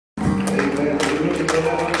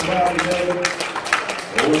on a cloudy day, or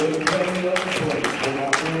in the rainy other place, when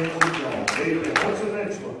our friends are gone. Amen. What's the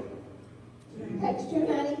next one? That's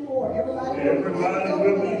 294. Everybody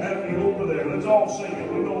will be happy over there. Let's all sing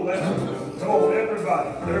it. We know that. Come on, everybody.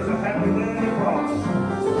 There's a happy land of promise.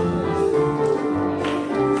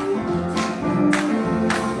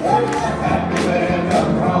 There's a happy land of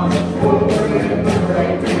promise, over in the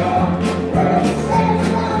great beyond, where the saints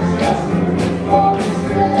are just in the promised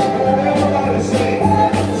land. Everybody sing.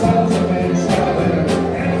 Sons of men shall live,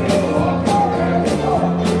 and will walk forevermore.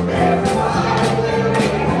 Everybody will be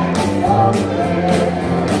happy over there.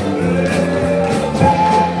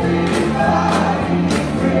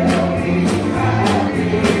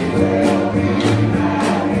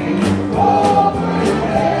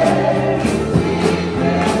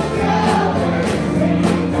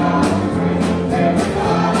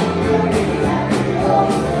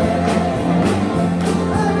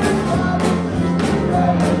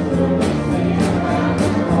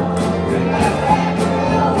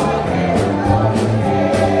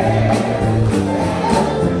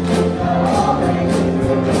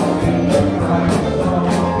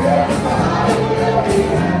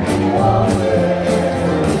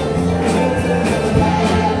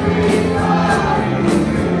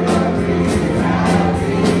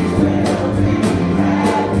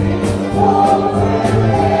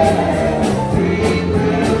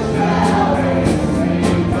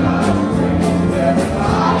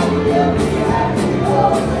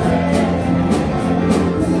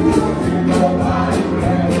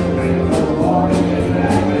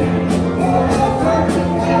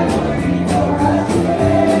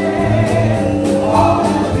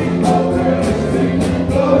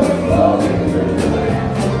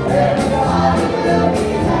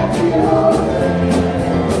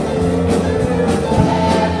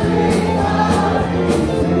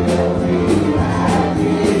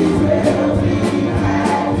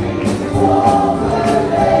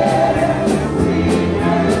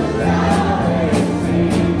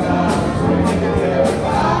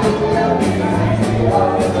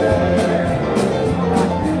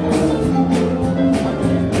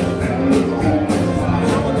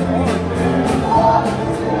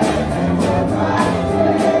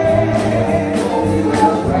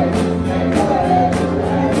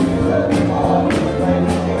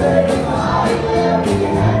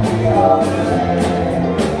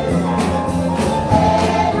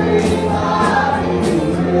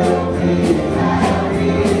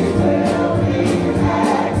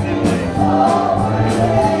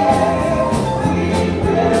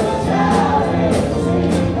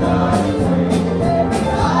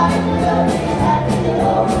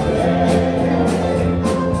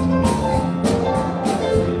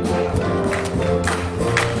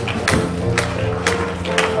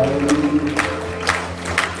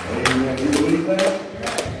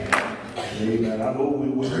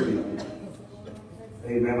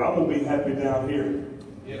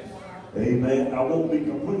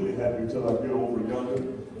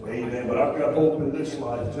 This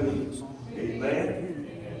life too. Amen.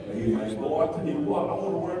 Amen. Boy, I tell you what, I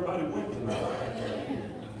wonder where everybody went tonight.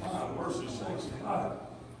 My mercy sakes, God.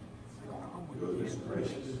 Goodness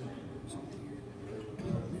gracious.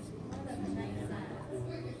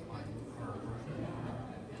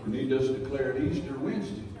 We need us to declare it Easter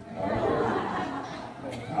Wednesday.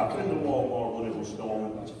 I've been to Walmart when it was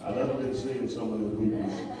storming. I never been seeing some of the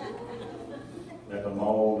people at the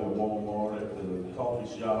mall, at Walmart, at the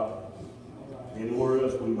coffee shop. Anywhere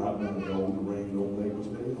else we might want to go, the rain don't make us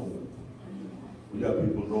stay home. We got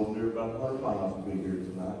people drove there about 100 miles to be here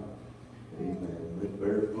tonight. Amen. Went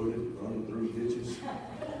barefooted, running through ditches,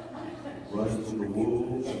 running from the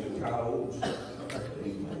wolves and the coyotes.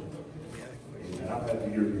 Amen. Amen. I'm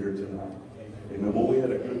happy you're here tonight. Amen. Well, we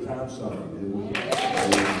had a good time Sunday, didn't we? Amen.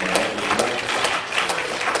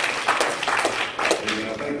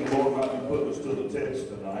 I think the Lord might be putting us to the test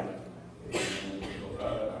tonight.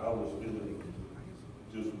 I was feeling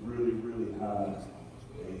just really, really high.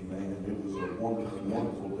 Amen. It was a wonderful,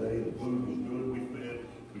 wonderful day. The food was good.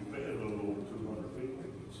 We fed a little over 200 people.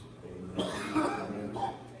 Amen.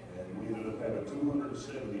 And we ended up having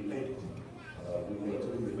 278. We had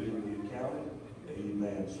two that didn't get counted.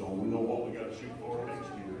 Amen. So we know what we got to shoot for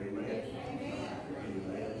next year. Amen.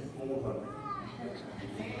 Amen. 400.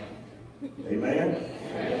 Amen.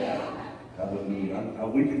 Hallelujah.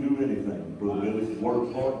 We can do anything, Brother Billy.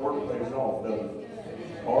 Hard work pays off, doesn't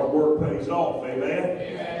it? Hard work pays off. Amen?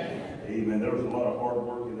 Amen. Amen. There was a lot of hard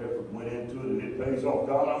work and effort went into it, and it pays off.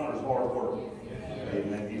 God honors hard work.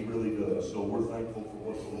 Amen. He really does. So we're thankful for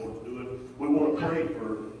what the Lord's doing. We want to pray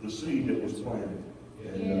for the seed that was planted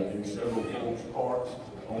in several folks' hearts.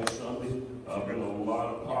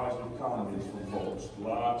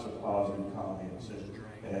 lots of positive comments.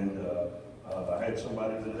 And I had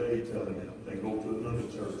somebody today tell me they go to another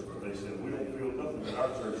church, but they said, we don't feel nothing in our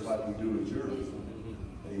church like we do at yours.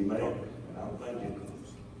 Amen. And I'm thinking,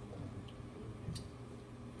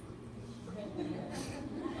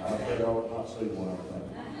 I bet I would not say what I'm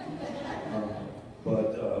thinking.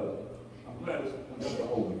 But I'm glad we got the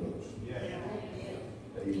Holy Ghost.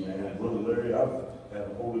 Amen. Brother Larry, I've had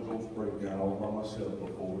a Holy Ghost breakdown all by myself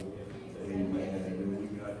before. Amen. And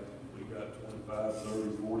we got 25,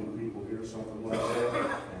 30, 40 people here, something like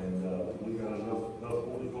that. And we got enough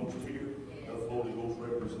Holy Ghost here, enough Holy Ghost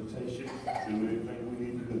representation to do anything we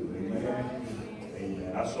need to do. Amen.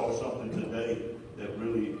 Amen. I saw something today that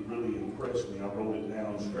really impressed me. I wrote it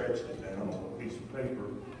down, scratched it down on a piece of paper,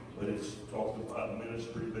 but it's talking about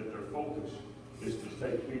ministry that their focus is to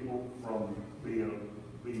take people from being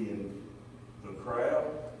the crowd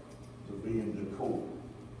to being the core.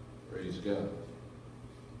 Praise God.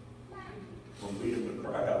 From being the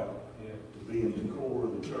crowd to being the core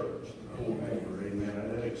of the church, the core member. Amen. And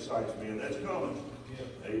that excites me, and that's coming.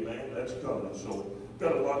 Amen. That's coming. So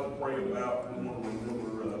got a lot to pray about. We want to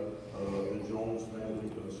remember the Jones family.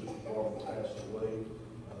 Sister Barbara passed away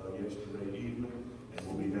yesterday evening, and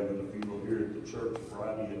we'll be having a funeral here at the church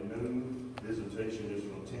Friday at noon. Visitation is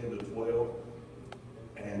from 10 to 12,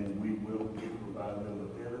 and we will be providing them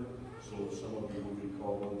with dinner. So some of you will be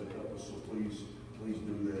called on to help us. So please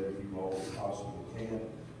do that if you all possibly can.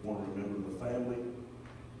 Want to remember the family.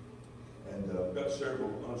 And we've got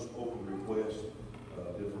several unspoken requests.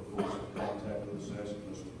 Different folks have contacted us asking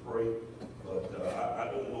us to pray. But I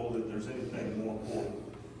don't know that there's anything more important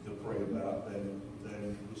to pray about than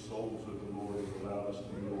the souls that the Lord has allowed us to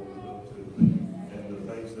be opened up to. And the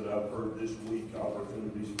things that I've heard this week,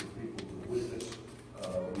 opportunities for people to witness.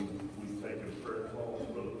 We've taken prayer calls,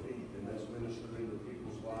 Brother Pete, and that's ministering to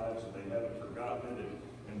people's lives, and they haven't forgotten it.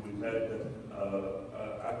 And we've had,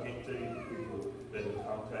 I can't tell you the people that have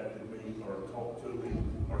contacted me or talked to me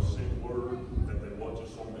or sent word that they watch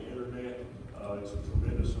us on the internet. It's a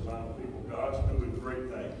tremendous amount of people. God's doing great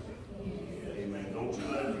things. Amen. Don't you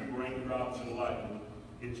let the raindrops and lightning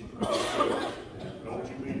get you discouraged. Don't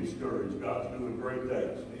you be discouraged. God's doing great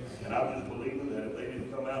things. And I'm just believing that if they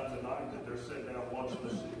didn't come out tonight, that they're sitting down watching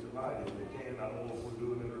us tonight. If they can, I don't know if we're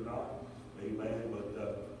doing it or not. Amen. But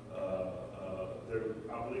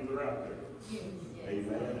I believe they're out there.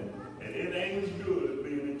 Amen. And it ain't as good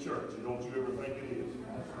being in church. Don't you ever think it is.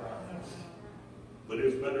 But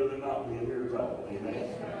it's better than not being here at all.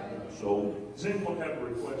 Amen. So, does anyone have a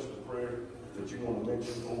request of prayer that you want to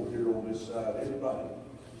mention over here on this side? Anybody?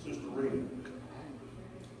 Sister Rita.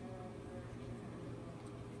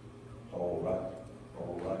 All right.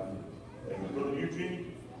 And Brother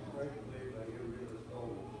Eugene?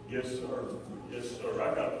 Yes, sir.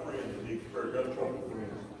 I got a friend that needs prayer. Got a couple of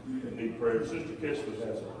friends that need prayer. Sister Kessler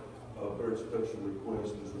has a very special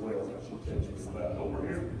request as well that she texted me about. Over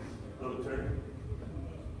here, Brother Terry.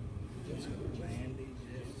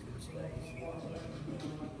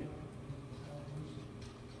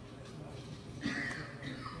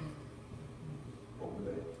 Over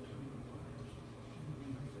there.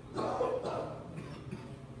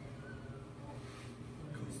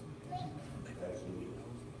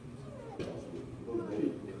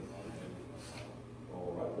 All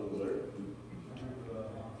right, Brother Larry.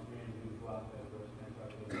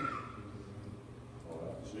 All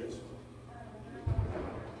right, sis.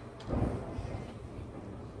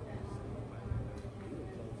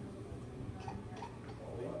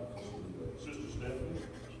 Sister Stephanie.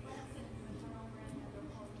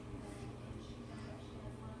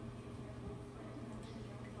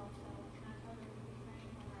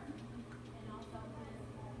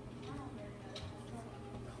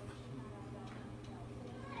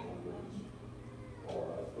 All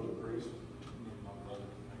right, Brother Priest.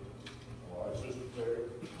 All right, Sister Terry.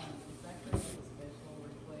 Exactly, a special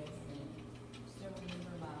request, and still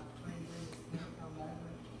remember my friend Brenda Smith, her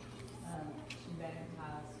mother. She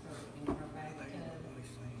baptized her in her bathtub. She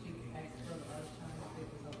asked for the ocean if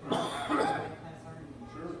it was okay to baptize her.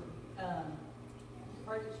 Sure.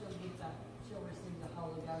 Pray that she'll receive the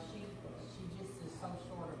Holy Ghost. She just is so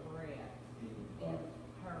short of breath, and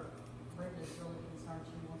Brenda's really concerned.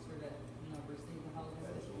 She wants her to, receive the Holy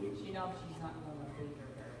Ghost. Absolutely. She knows she's not going to be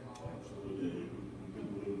here very long. Absolutely. We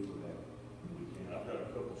can believe for that. We can. I've got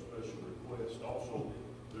a couple special requests. Also,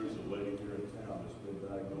 there's a lady here in town that's been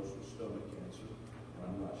diagnosed with stomach cancer. And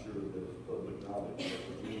I'm not sure that it's public knowledge,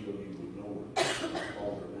 but many of you would know her.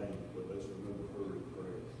 Call her name, but let's remember her in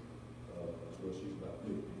prayer. As well, she's about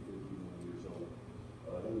 50, 51 years old.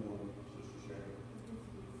 Anyone, Sister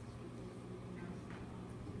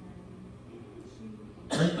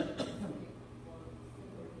Sharon?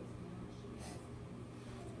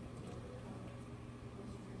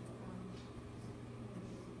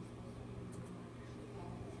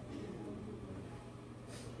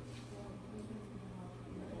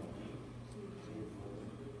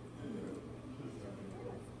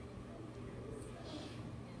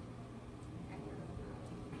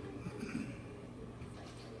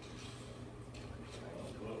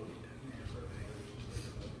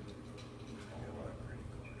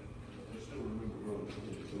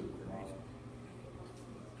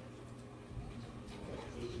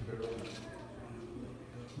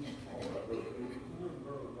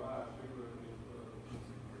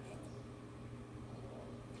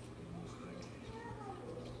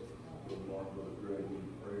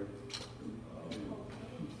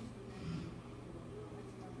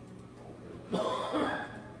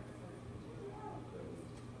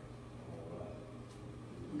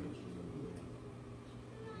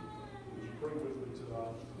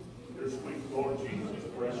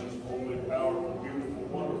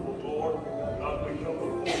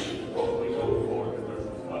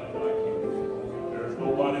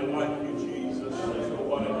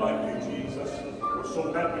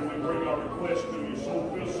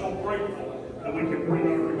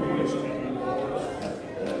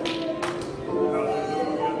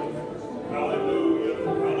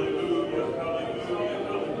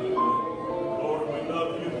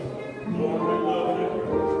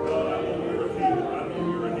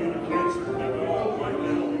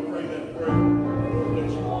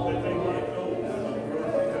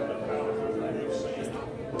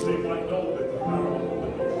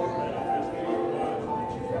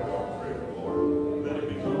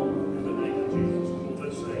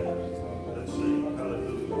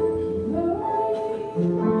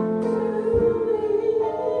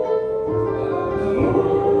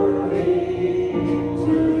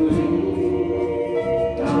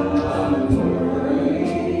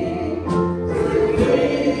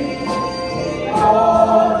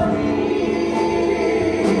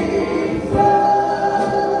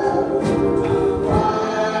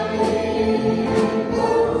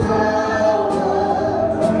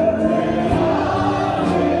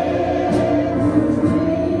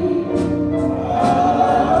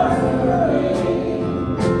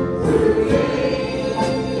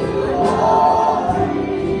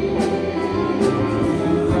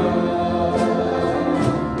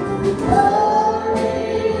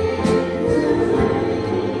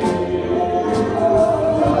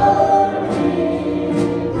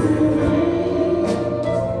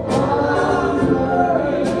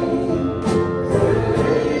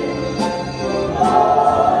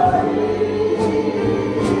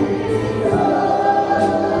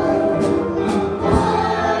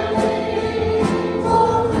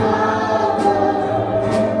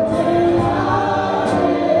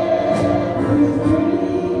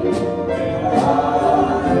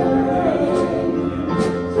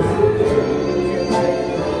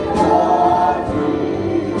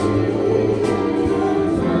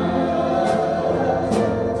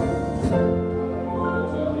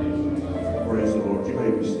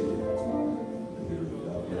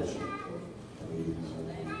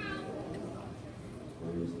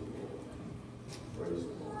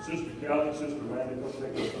 Callie and Sister Randy, come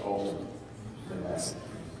take us to altar. Amen.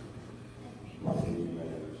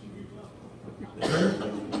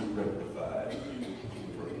 Everything will be rectified.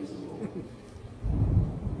 Praise the Lord.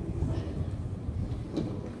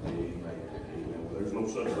 Amen. Amen. Well, there's no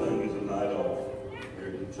such thing as a night off here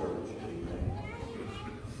at the church. Amen.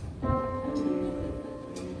 Amen.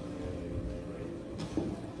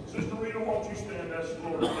 Amen. Sister Rita, won't you stand? That's the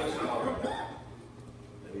Lord. That's all right.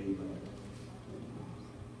 Amen.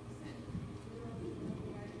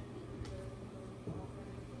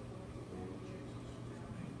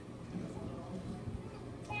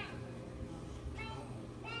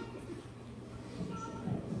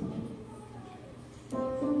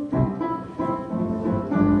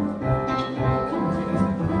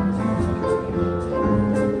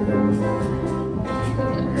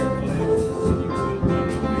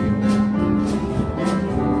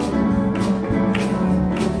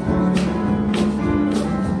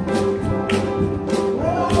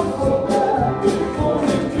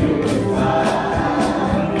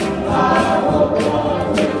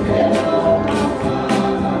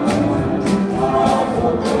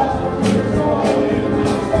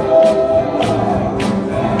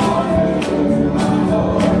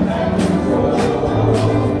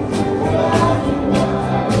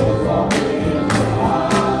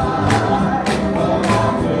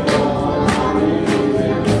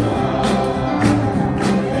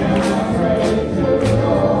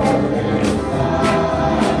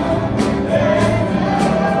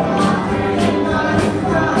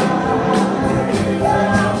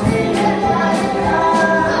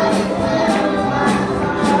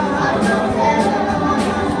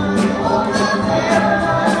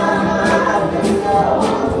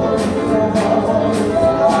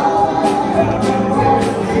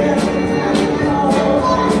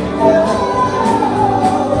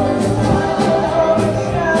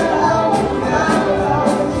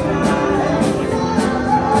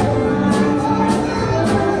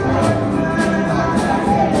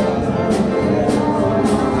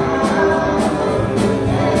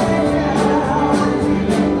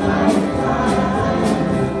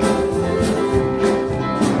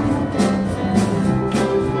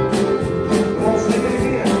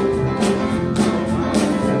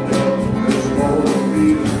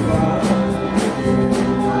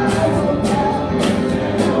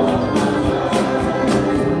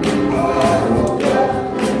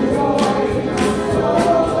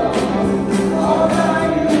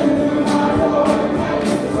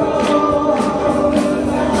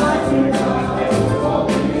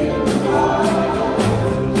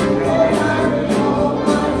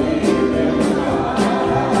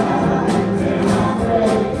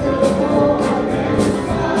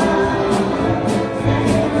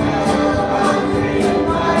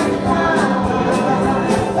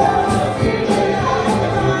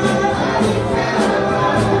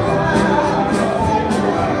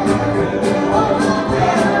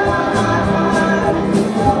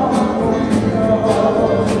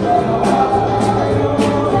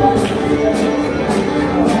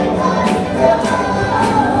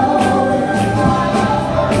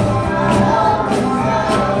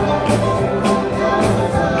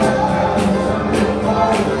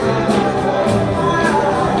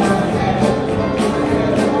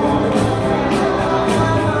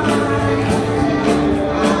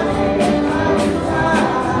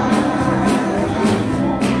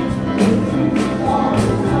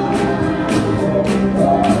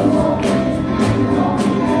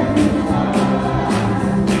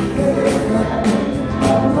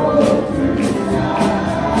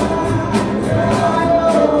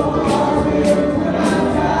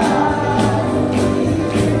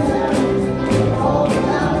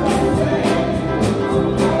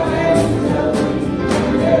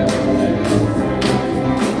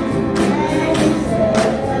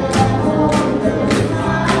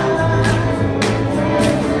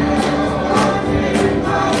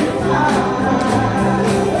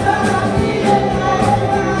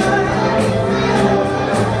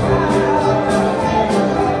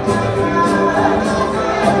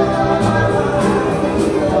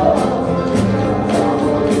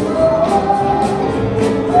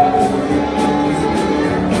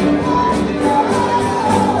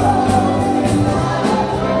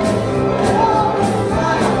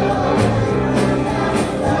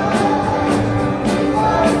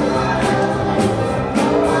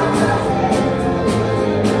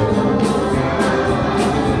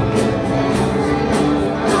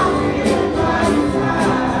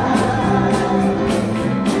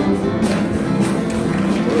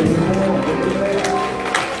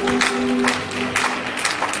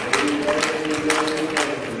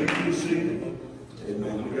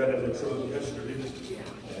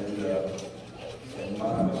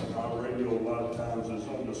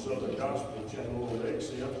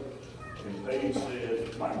 they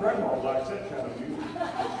said, my grandma likes that kind of music.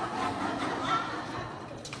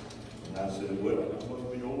 And I said, well, I must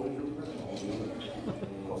be old as your grandma.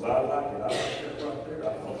 Because I like it. I like that right there. I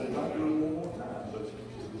thought they might do it one more time. But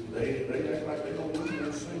they act like they don't really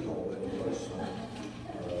want to sing all that much. So,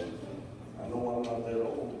 I know I'm not that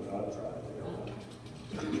old, but I tried to.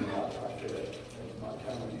 I like that. That's my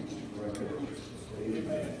kind of music right there.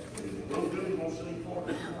 Amen. Little Billy won't sing for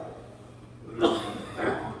me tonight.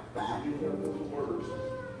 You hear the words.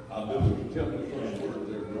 I'll do it. You tell me the first word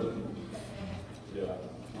there, brother. Yeah.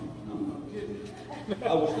 I'm kidding.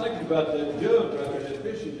 I was thinking about that jug right there, that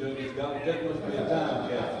fishing jug he's got. That must be a time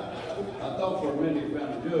capsule. I thought for a minute he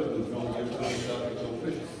found a jug was going to give it to us out to go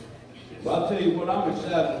fishing. But I'll tell you what, I'm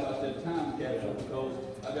excited about that time capsule because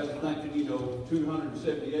I got to thinking, you know,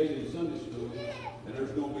 278 in Sunday school, and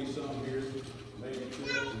there's going to be some here, maybe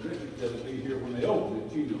Chris and Richard that'll be here when they open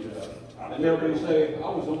it, you know. And they'll be saying, I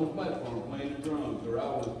was on the platform playing the drums, or I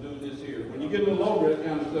was doing this here. When you get a little older, that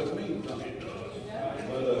kind of stuff means something.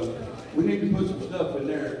 But we need to put some stuff in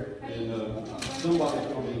there, and somebody's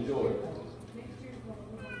going to enjoy it.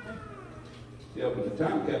 Yeah, but the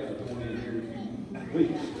time capsule's going in here in a few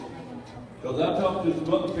weeks. Because I talked to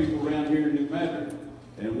some other people around here in New Madrid,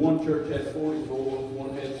 and one church had 44,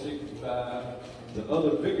 one had 65. The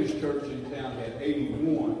other biggest church in town had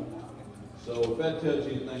 81. So if that tells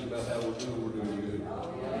you anything about how we're doing good.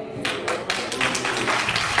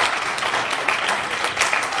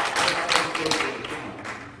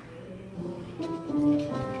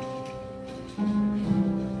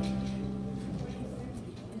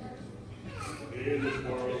 In this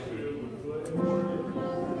world filled with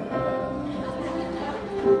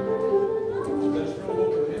Let's roll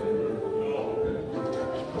over here.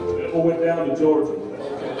 no. We went down to Georgia with that.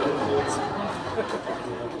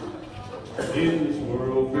 In this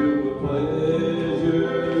world filled with pleasure,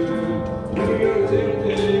 we are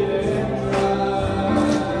tempted and tried.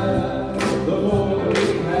 The more we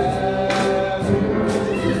have, the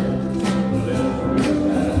less we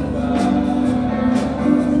satisfy.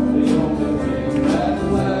 The only thing that's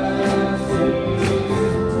lasting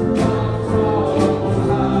comes from on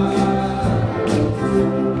high.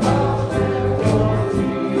 I'll stand for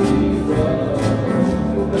Jesus.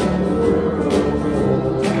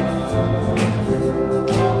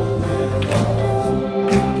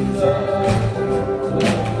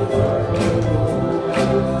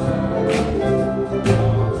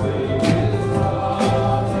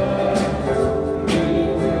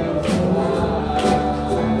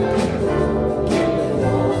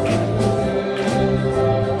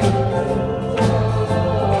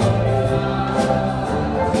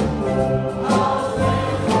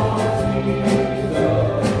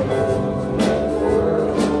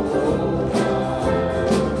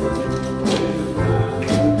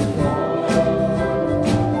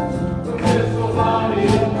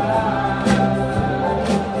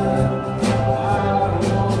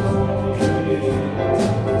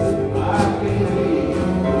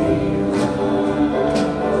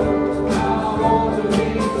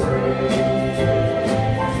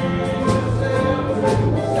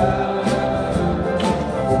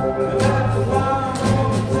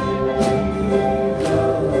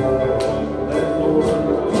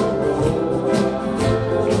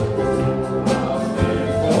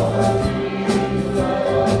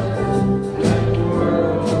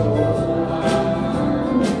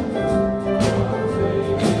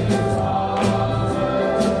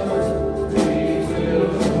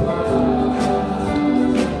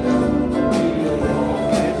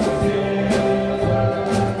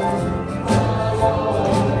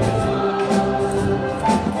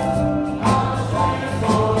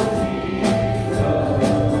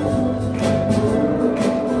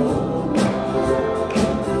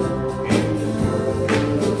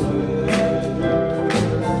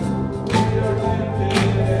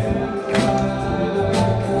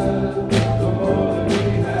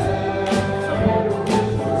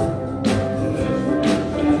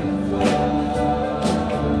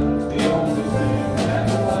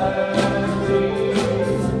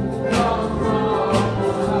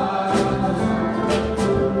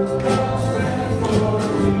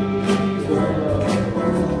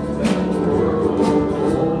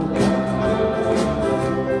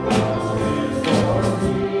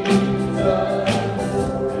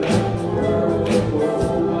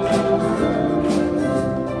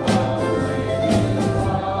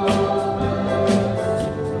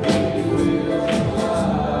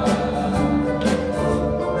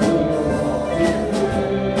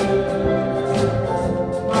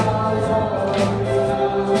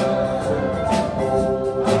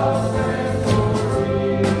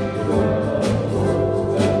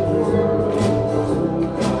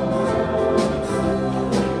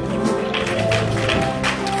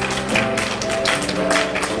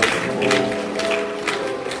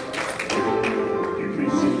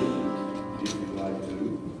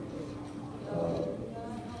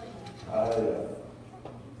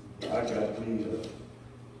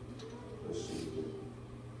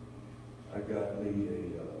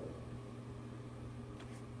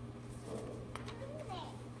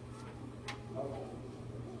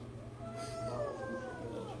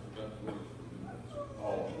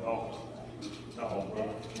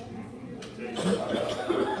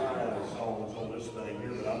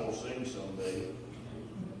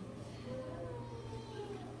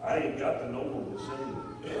 I ain't got the number to sing.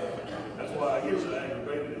 That's why I get so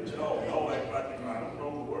aggravated at y'all. Y'all act like I don't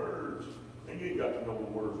know the words. And you ain't got to know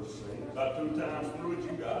the words to sing. About 2 times through it,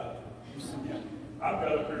 you got it. I've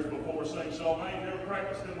got up here before sing song I ain't never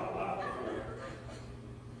practiced in my life before.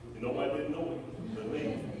 You know, I didn't know it but me.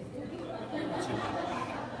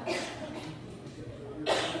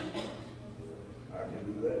 I can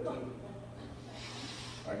do that too.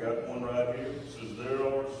 I got one right here. It says, there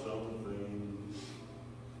are some things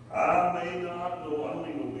I may not know. I don't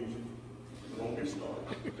need no music. Don't get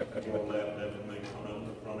started. Y'all laugh at me, make fun of them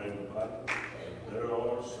in front of everybody. There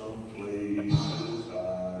are some places I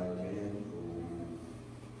can go,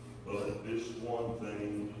 but this one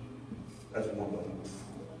thing, that's one of them.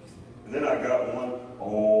 And then I got one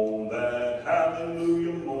on that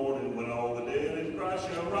hallelujah morning when all the dead in Christ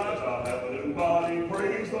shall rise. I'll have a new body,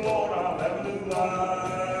 praise the Lord. I'll have a new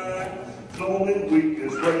life. Soul in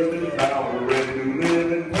weakness, raised in power, ready to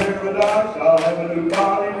live in paradise. I'll have a new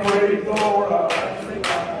body, praise the Lord. I'll have a new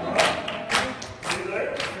life. See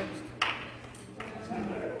there? See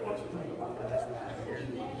there? What's the thing about that?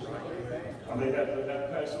 I may have to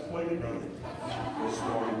pass the plate again. This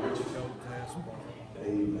morning, Richard.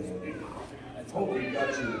 Amen. Hope you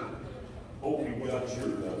got your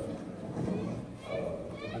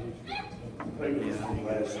papers from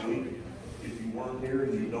last week. If you weren't here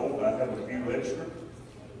and you don't, I have a few extra.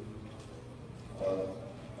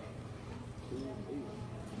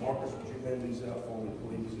 Marcus, would you hand these out for me,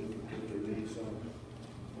 please, if they need some?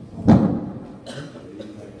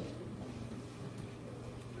 Amen.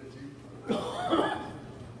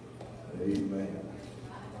 Amen.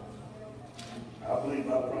 I believe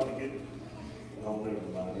I'll probably get, no, never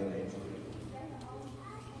mind, that ain't true.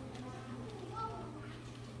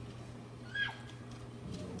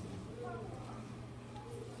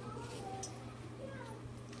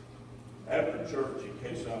 After church, in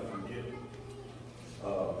case I forget, I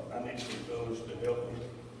need some fellows to help me.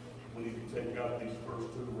 We need to take out these first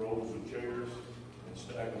 2 rows of chairs and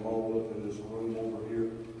stack them all up in this room over here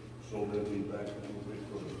so they'll be back a little bit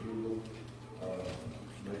for the funeral.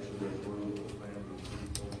 Make sure there's room for the family and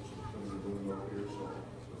folks in the room up here. So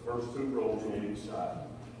the first 2 rows on each side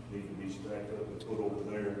need to be stacked up and put over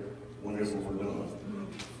there whenever we're done.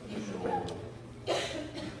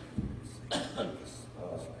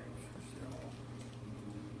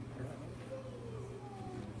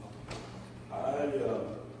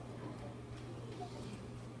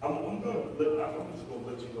 I'm just going to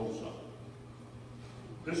let you know something.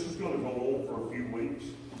 This is going to go on for a few weeks.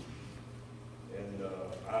 And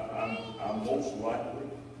I'm most likely,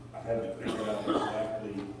 I haven't figured out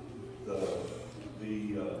exactly the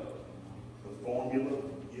formula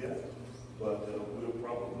yet, but we're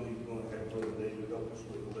probably going to have Brother David help us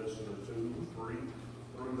with a lesson or 2 or 3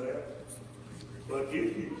 through that. But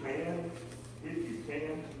if you can,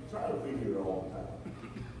 try to be here all the time.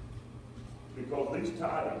 Because these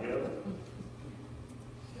tie together.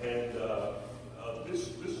 And this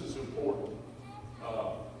is important.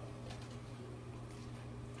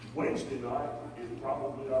 Wednesday night is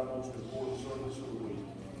probably our most important service of the week.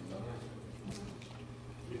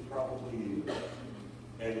 It probably is.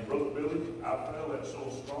 And Brother Billy, I feel that so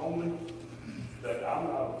strongly that I'm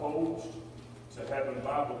not opposed to having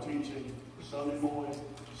Bible teaching Sunday morning,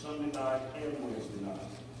 Sunday night, and Wednesday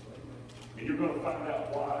night. And you're going to find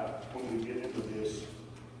out why when we get into this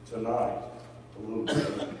tonight a little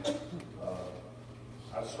bit.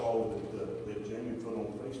 I saw that Jamie put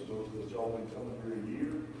on Facebook that y'all been coming here a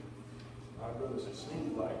year. My brothers, it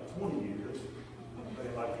seemed like 20 years.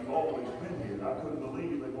 And like you've always been here. I couldn't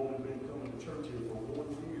believe they've only been coming to church here for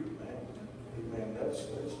 1 year, man. Amen. That's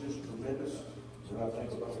just tremendous. When I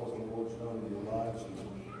think about what the Lord's done in your lives, and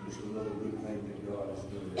just another good thing that God is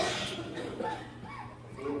doing.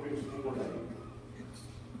 Philippians 4:8.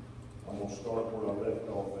 I'm going to start where I left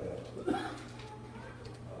off at.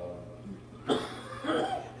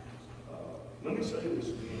 Let me say this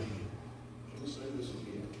again.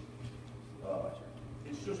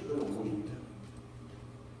 It's just been a week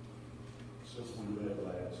since we met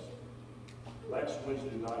last. Last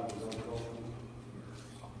Wednesday night was uncomfortable,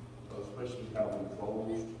 especially how we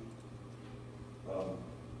closed.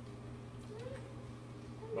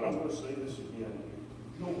 But I'm going to say this again.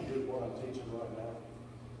 If you don't get what I'm teaching right now,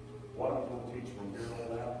 what I'm going to teach from here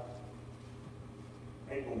on out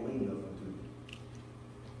ain't going to mean nothing to you.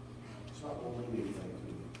 It's not going to mean anything to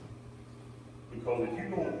you. Because if you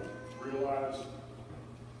don't realize,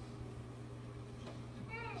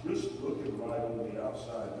 just looking right on the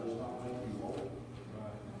outside does not make you holy.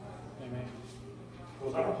 Right. Amen.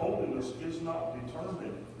 Because our holiness is not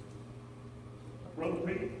determined. Brother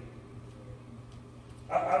Pete,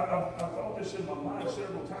 I I thought this in my mind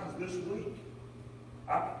several times this week.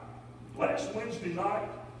 Last Wednesday night,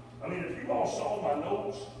 I mean, if you all saw my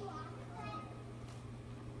notes,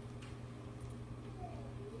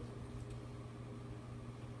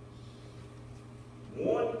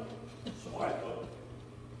 one swipe up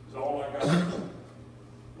is all I got,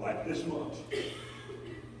 like this much.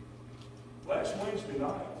 Last Wednesday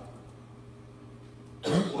night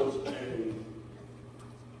was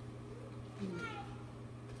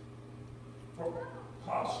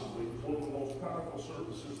possibly one of the most powerful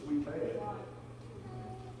services we've had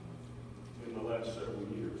in the last several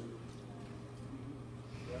years.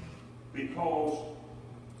 Because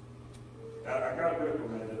I got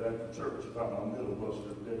reprimanded at the church about my middle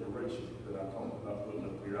buster decoration that I talked about putting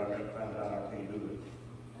up here. I got to find out I can't do it.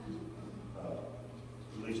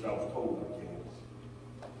 At least I was told I can't.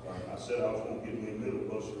 I said I was going to get me a middle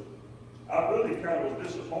buster. I really kind of was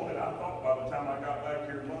disappointed. I thought by the time I got back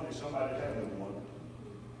here Monday, somebody had me one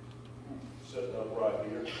set up right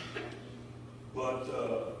here. But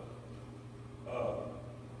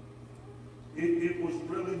it was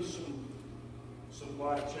really some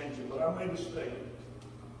life changing. But I made a statement.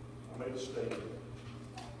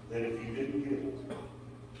 That if you didn't get it,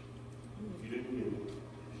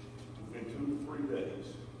 within 2 to 3 days,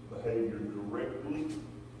 behavior directly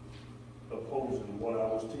opposing what I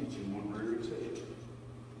was teaching would rear its head.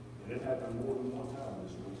 And it happened more than one time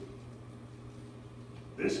this week.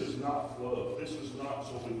 This is not fluff. This is not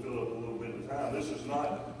so we fill up a little bit of time. This is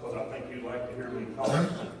not because I think you'd like to hear me talk.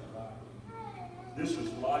 This is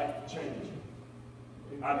life changing.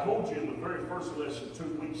 I told you in the very first lesson 2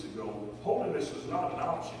 weeks ago, holiness is not an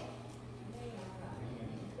option.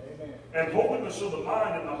 And holiness of the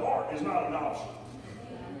mind and the heart is not an option.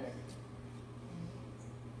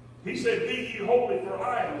 He said, be ye holy, for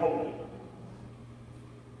I am holy.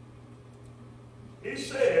 He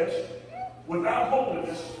says, without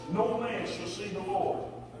holiness, no man shall see the Lord.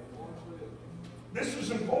 This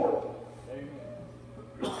is important.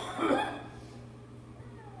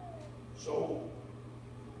 So,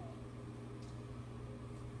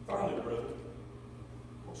 finally, brother,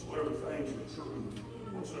 whatsoever things are true,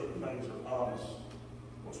 whatsoever things are honest,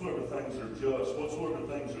 whatsoever things are just, whatsoever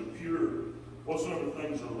things are pure, whatsoever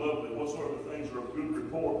things are lovely, whatsoever things are of good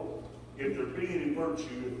report, if there be any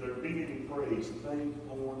virtue, if there be any praise, think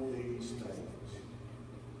on these things.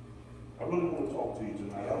 I really want to talk to you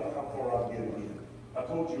tonight. I don't know how far I'll get again. I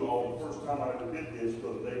told you all the first time I ever did this,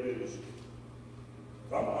 Brother David, is,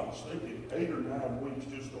 if I'm not mistaken, 8 or 9 weeks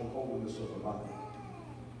just on holiness of the mind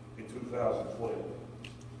in 2012.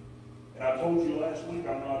 And I told you last week,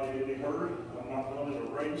 I'm not in any hurry. I'm not running a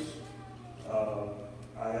race.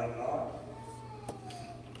 I am not.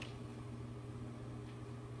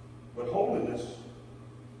 But holiness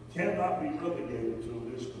cannot be relegated to a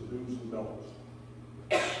list of do's and don'ts.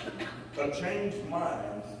 A changed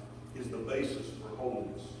mind is the basis for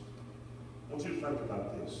holiness. I want you to think about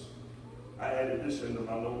this. I added this into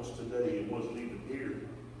my notes today. It wasn't even here.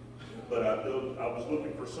 But I was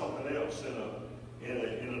looking for something else in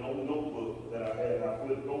an old notebook that I had. And I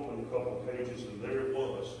flipped open a couple of pages, and there it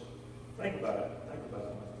was. Think about it. Think about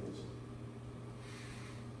it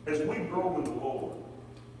like this. As we grow in the Lord,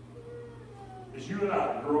 as you and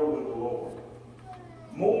I grow in the Lord,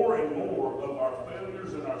 more and more of our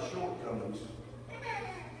failures and our shortcomings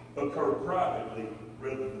occur privately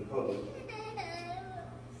rather than publicly.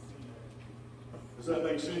 Does that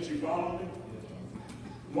make sense? You follow me?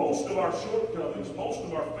 Most of our shortcomings, most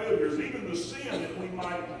of our failures, even the sin that we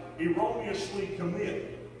might erroneously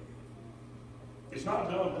commit, is not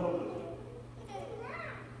done publicly.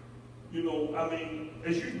 You know, I mean,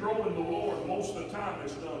 as you grow in the Lord, most of the time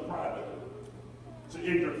it's done privately. It's an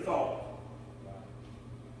ignorant thought.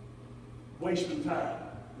 Wasting time.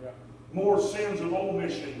 More sins of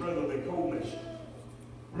omission rather than commission.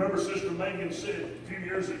 Remember Sister Megan said a few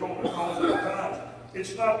years ago, because of the times,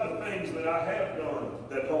 it's not the things that I have done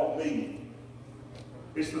that haunt me.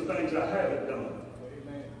 It's the things I haven't done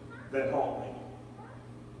that haunt me.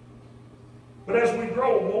 But as we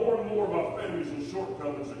grow, more and more of our failures and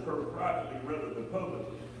shortcomings occur privately rather than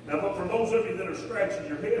publicly. Now, but for those of you that are scratching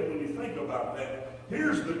your head when you think about that,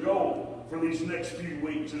 here's the goal for these next few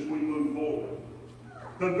weeks as we move forward.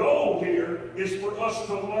 The goal here is for us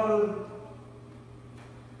to learn.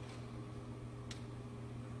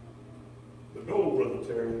 The goal, Brother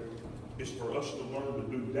Terry, is for us to learn to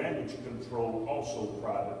do damage control also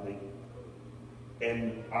privately,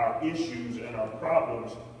 and our issues and our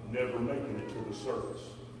problems never making it to the surface.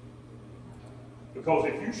 Because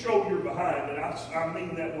if you show you're behind, and I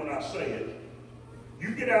mean that when I say it,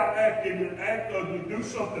 You get out acting and act ugly, do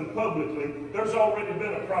something publicly, there's already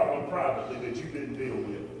been a problem privately that you didn't deal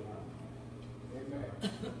with.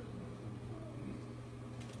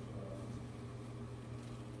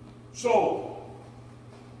 So,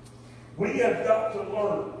 we have got to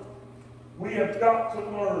learn. We have got to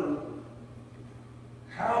learn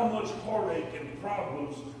how much heartache and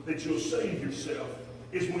problems that you'll save yourself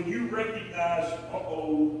is when you recognize,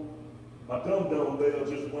 uh-oh, my dum-dum bell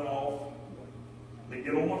just went off. They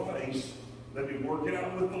get on my face. Let me work it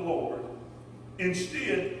out with the Lord.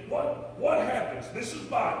 Instead, what happens? This is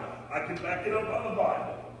Bible. I can back it up by the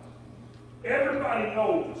Bible. Everybody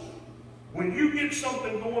knows when you get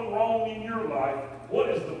something going wrong in your life, what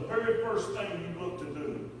is the very first thing you look to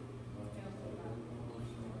do?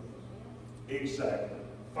 Exactly.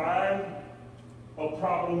 Find a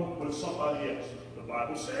problem with somebody else. The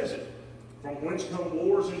Bible says it. From whence come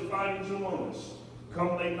wars and fightings among us?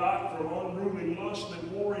 Come they not from unruly lust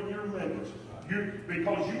and war in your members?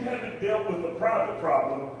 Because you haven't dealt with a private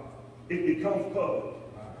problem, it becomes public.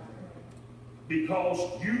 Because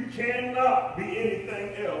you cannot be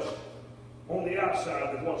anything else on the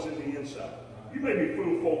outside than what's in the inside. You may be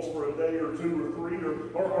fool folks for a day or two or three or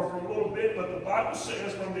for a little bit, but the Bible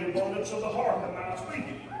says from the abundance of the heart the mouth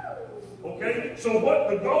speaketh. Okay? So what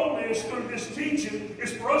the goal is through this teaching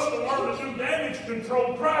is for us to learn to do damage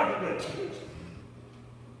control privately.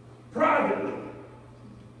 Privately.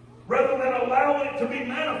 Rather than allowing it to be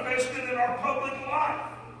manifested in our public life.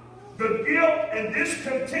 The guilt and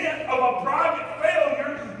discontent of a private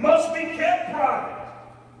failure must be kept private.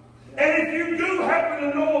 And if you do happen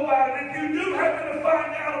to know about it, if you do happen to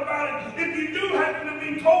find out about it, if you do happen to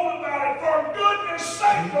be told about it, for goodness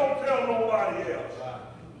sake, don't tell nobody else.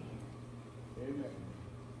 Amen.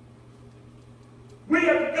 We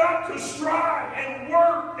have got to strive and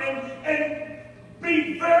work and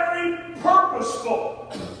be very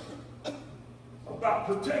purposeful about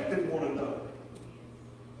protecting one another.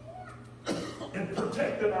 And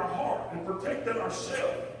protecting our heart and protecting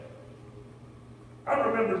ourselves. I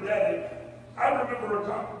remember Daddy,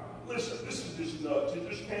 listen, this is just nuts. It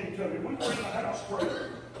just came to me. We were in a house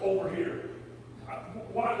prayer over here.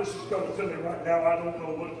 Why this is coming to me right now, I don't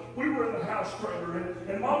know. But we were in the house prayer,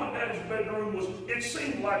 and Mom and Daddy's bedroom was, it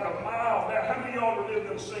seemed like a mile. Now, how many of y'all have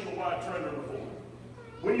lived in a single wide trailer before?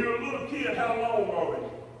 When you're a little kid, how long are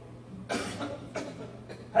we?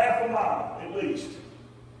 Half a mile, at least.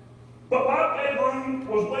 But my bedroom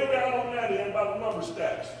was way down on that end by the lumber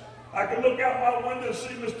stacks. I could look out my window and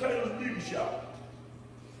see Miss Taylor's beauty shop.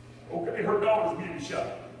 Okay, her daughter's beauty shop.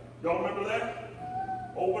 Y'all remember that?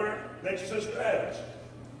 Over there, next to Sister Adams.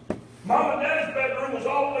 Mom and Daddy's bedroom was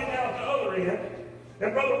all the way down at the other end.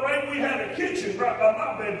 And Brother Ray, we had a kitchen right by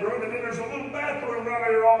my bedroom, and then there's a little bathroom right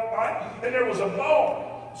there off by, and there was a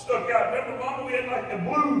bar stuck out. Remember, Mama, we had like a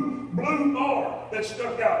blue bar that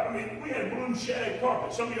stuck out. I mean, we had blue shag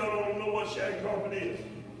carpet. Some of y'all don't even know what shag carpet is.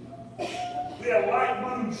 We had light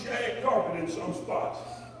blue shag carpet in some spots.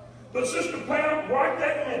 But Sister Pam, right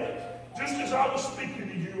that minute, just as I was speaking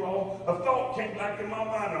to you all, a thought came back in my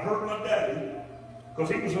mind. I heard my daddy, because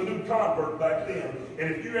he was a new convert back then.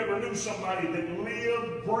 And if you ever knew somebody that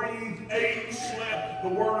lived, breathed, ate, slept the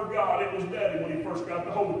Word of God, it was Daddy when he first got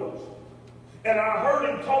the Holy Ghost. And I heard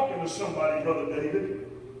him talking to somebody, Brother David.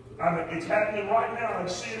 I mean, it's happening right now. I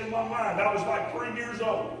see it in my mind. I was like 3 years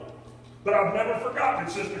old. But I've never forgotten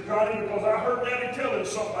it, Sister Connie, because I heard Daddy telling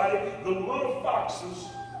somebody the little foxes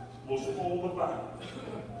will spoil the vine.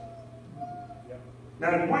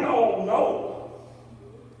 Now, we all know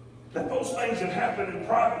that those things that happen in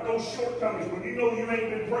private, those shortcomings, when you know you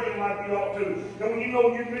ain't been praying like you ought to, and when you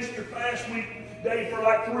know you missed your fast week day for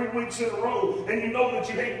like 3 weeks in a row, and you know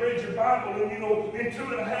that you ain't read your Bible, and you know in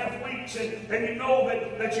 2.5 weeks, and you know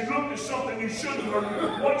that you looked at something you shouldn't, or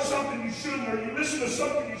you watched something you shouldn't, or you listened to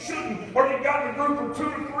something you shouldn't, or you got in a group of 2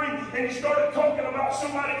 or 3 and you started talking about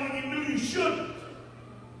somebody when you knew you shouldn't.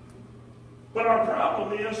 But our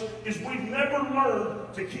problem is we've never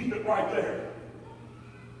learned to keep it right there.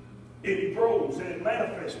 It grows and it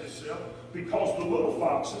manifests itself because the little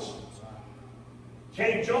foxes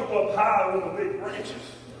can't jump up high on the big branches.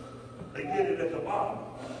 They get it at the bottom.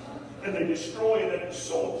 And they destroy it at the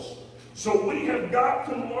source. So we have got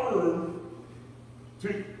to learn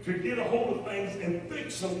to get a hold of things and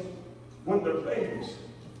fix them when they're babies.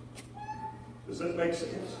 Does that make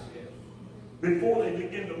sense? Before they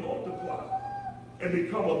begin to multiply and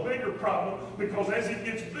become a bigger problem, because as it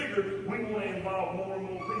gets bigger, we want to involve more and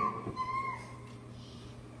more people.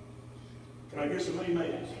 Can I get some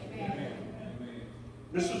amens? Amen.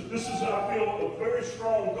 This is, I feel, a very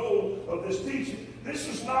strong goal of this teaching. This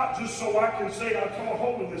is not just so I can say I taught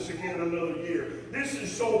holiness again another year. This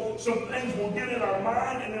is so some things will get in our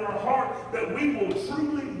mind and in our heart that we will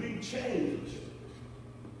truly be changed.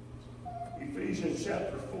 Ephesians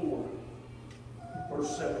chapter 4,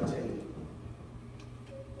 verse 17.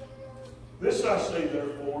 This I say,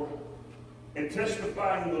 therefore, and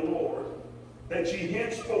testifying in the Lord, that ye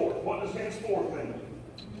henceforth, what does henceforth mean?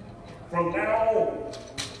 From now on.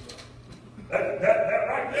 That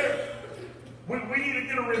right there. We need to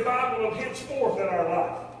get a revival of henceforth in our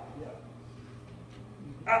life.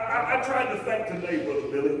 I tried to think today, Brother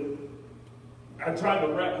Billy. I tried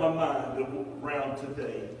to wrap my mind around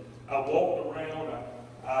today. I walked around.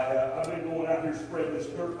 I've been going out here spreading this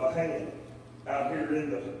dirt by hand out here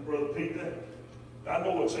in the, Brother Peter. I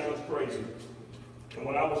know it sounds crazy. And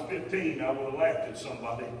when I was 15, I would have laughed at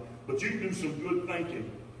somebody. But you do some good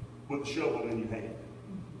thinking with a shovel in your hand.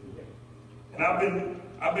 And I've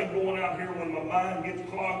been going out here when my mind gets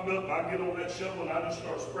clogged up, I get on that shovel and I just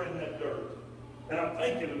start spreading that dirt. And I'm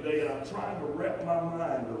thinking today, and I'm trying to wrap my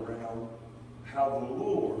mind around how the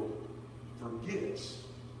Lord forgets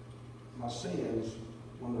my sins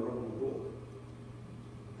when they're under the blood.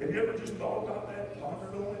 Have you ever just thought about that,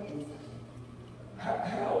 pondered on it?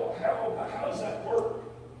 How does that work?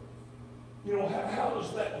 You know, how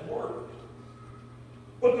does that work?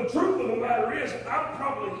 But the truth of the matter is, I'm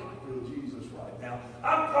probably, Jesus right now,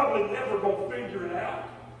 I'm probably never going to figure it out.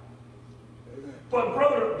 But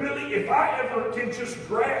Brother Billy, if I ever can just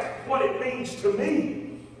grasp what it means to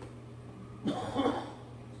me,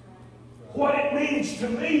 what it means to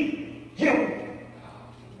me, Him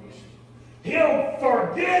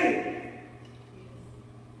forgetting.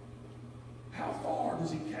 How far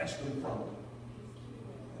does He cast them from?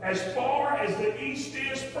 As far as the east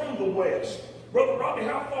is from the west. Brother Robbie,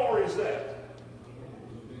 how far is that?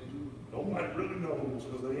 Nobody really knows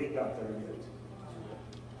because they ain't got there yet.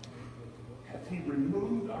 Hath He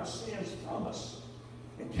removed our sins from us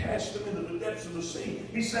and cast them into the depths of the sea?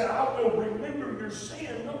 He said, I will remember your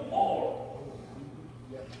sin no more.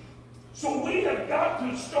 So we have got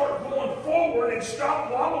to start going forward and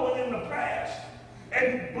stop wallowing in the past.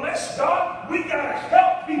 And bless God, we got to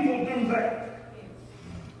help people do that.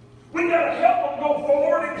 We got to help them go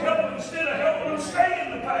forward and help them instead of helping them stay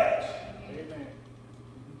in the past. Amen.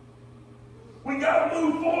 We got to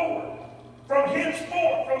move forward from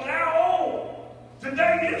henceforth, from now on.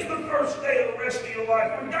 Today is the first day of the rest of your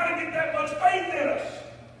life. We've got to get that much faith in us.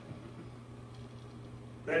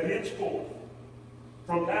 That henceforth,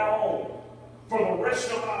 from now on, for the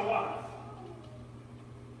rest of my life.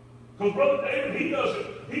 Because Brother David,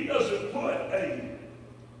 he doesn't put a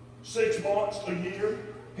 6 months, a year.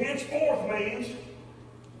 Henceforth means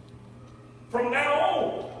from now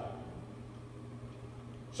on.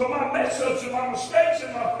 So my mess-ups and my mistakes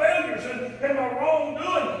and my failures and my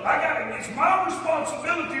wrongdoing, it's my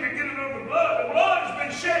responsibility to get it under the blood. The blood has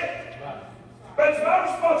been shed. Right. But it's my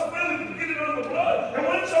responsibility to get it under the blood. And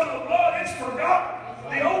when it's under the blood, it's forgotten.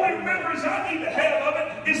 The only memories I need to have of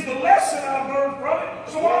it is the lesson I've learned from it,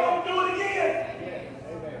 so I don't do it again.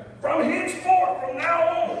 Amen. From henceforth, from now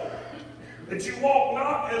on, that you walk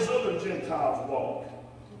not as other Gentiles walk.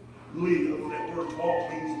 Live, that word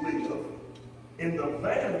walk means live, in the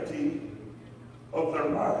vanity of their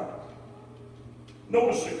mind.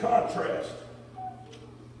 Notice the contrast.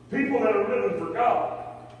 People that are living for God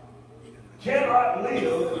cannot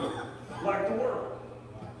live like the world.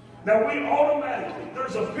 Now we automatically,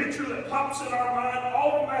 there's a picture that pops in our mind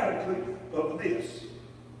automatically of this.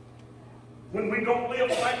 When we don't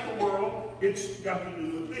live like the world, it's got to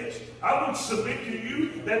do with this. I would submit to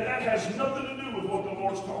you that that has nothing to do with what the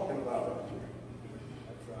Lord's talking about right here.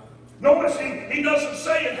 Notice he doesn't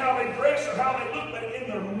say in how they dress or how they look, but in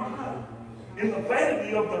their mind, in the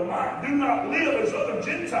vanity of their mind. Do not live as other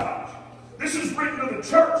Gentiles. This is written to the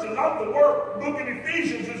church and not the world. The book of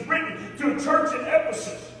Ephesians is written to a church in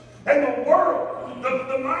Ephesus. And the world,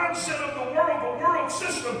 the mindset of the world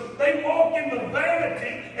system, they walk in the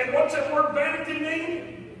vanity. And what's that word vanity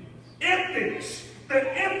mean? Emptiness. The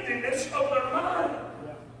emptiness of their mind.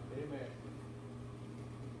 Yeah. Amen.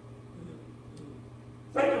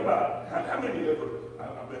 Think about it. How many ever,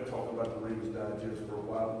 I've been talking about the Reader's Digest for a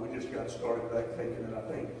while. We just got started back taking it.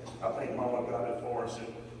 I think Mama got it for us.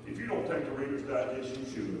 And if you don't take the Reader's Digest, you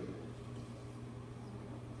should.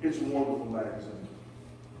 It's a wonderful magazine.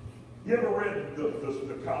 You ever read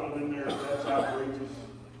the column in there, That's Outrageous?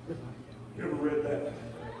 You ever read that?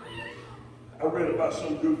 I read about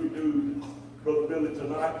some goofy dude, Brother Billy,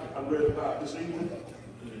 tonight. I read about this evening,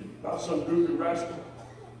 about some goofy rascal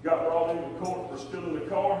got brought into court for stealing the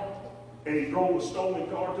car, and he drove a stolen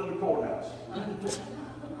car to the courthouse.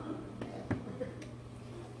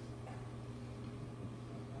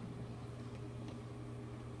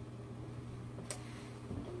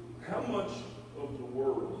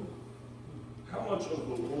 much of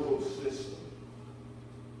the world system.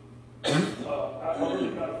 I really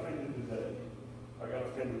got offended today. I got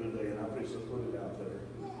offended today, and I fixed to put it out there.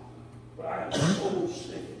 But I am so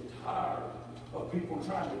sick and tired of people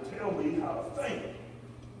trying to tell me how to think.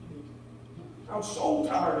 I'm so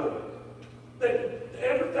tired of it. That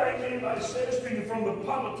everything anybody says to you from the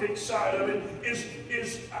politics side of it is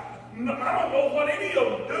I don't know what any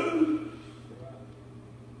of them do.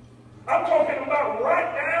 I'm talking about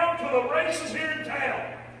right down to the races here in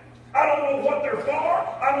town. I don't know what they're for.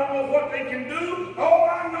 I don't know what they can do. All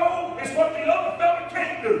I know is what the other fella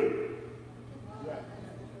can't do.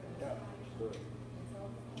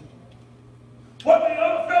 What the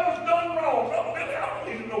other fella's done wrong. No, Billy, I don't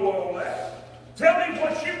need to know all that. Tell me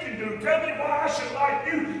what you can do. Tell me why I should like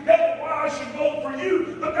you. Tell me why I should vote for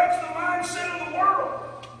you. But that's the mindset of the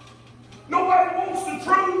world. Nobody wants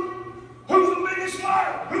the truth. Who's the biggest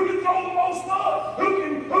liar? Who can throw the most mud?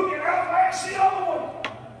 Who can outlast the other one?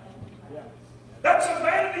 That's the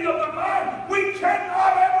vanity of the mind. We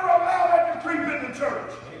cannot ever allow that to creep in the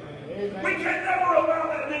church. Amen. We can never allow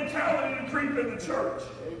that mentality to creep in the church.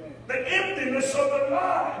 Amen. The emptiness of the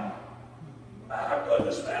mind. My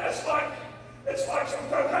goodness, man, it's like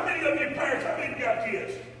sometimes, how many of you parents, how many of you got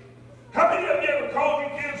kids? How many of you ever called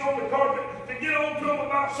your kids on the carpet to get on to them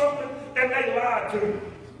about something and they lied to you?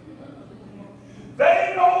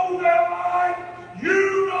 They know their line.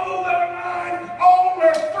 You know their line. All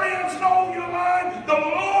their friends know your line. The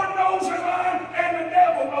Lord knows their line, and the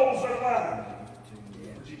devil knows their line.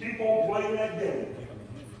 But you keep on playing that game.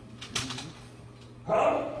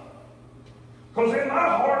 Huh? Because in my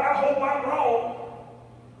heart, I hope I'm wrong,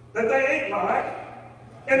 that they ain't lying.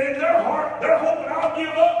 And in their heart, they're hoping I'll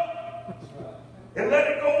give up and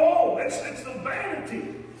let it go on. It's the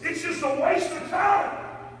vanity. It's just a waste of time.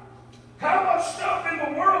 How much stuff in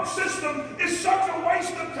the world system is such a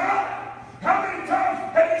waste of time? How many times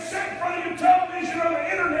have you sat in front of your television or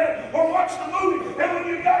the internet or watched a movie, and when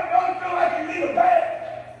you got done, feel like you need a bath?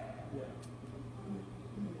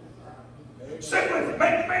 Sit with it.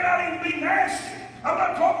 May not even be nasty. I'm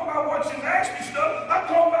not talking about watching nasty stuff. I'm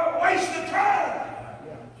talking about waste of time.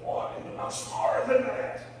 Boy, I'm smarter than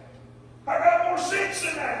that. I got more sense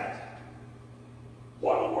than that.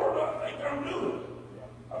 What in the world do I think I'm doing?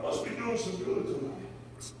 I must be doing some good tonight.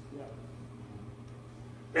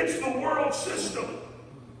 It's the world system.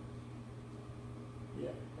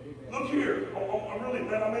 Look here. I'm really,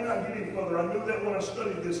 man, I may not get any further. I knew that when I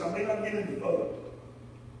studied this. I may not get any further.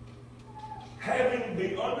 Having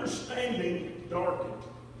the understanding darkened.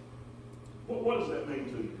 What does that mean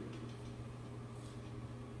to you?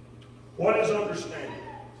 What is understanding?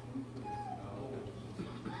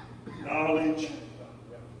 Knowledge.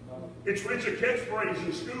 It's a catchphrase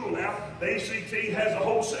in school now. The ACT has a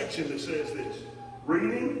whole section that says this.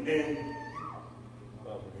 Reading and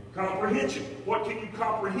comprehension. What can you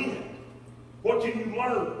comprehend? What can you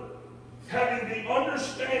learn? Having the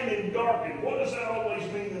understanding darkened. What does that always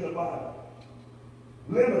mean in the Bible?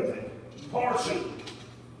 Limited, partial,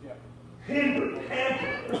 hindered,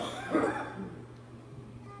 hampered,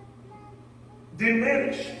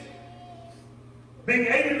 diminished. Being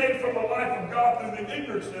alienated from the life of God through the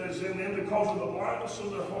ignorance that is in them because of the blindness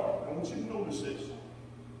of their heart. I want you to notice this.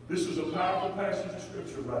 This is a powerful passage of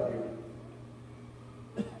Scripture right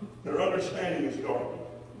here. Their understanding is darkened.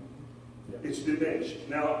 It's diminished.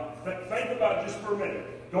 Now, think about it just for a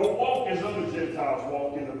minute. Don't walk as other Gentiles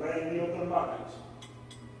walk in the vanity of their minds.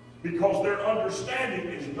 Because their understanding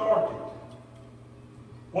is darkened.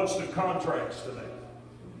 What's the contrast to that?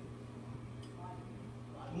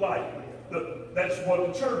 Light. That's what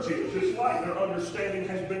the church is. It's light. Their understanding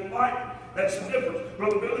has been lightened. That's the difference.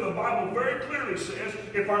 Brother Billy, the Bible very clearly says,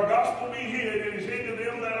 if our gospel be hid, it is hid to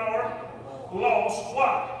them that are lost.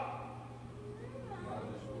 Why?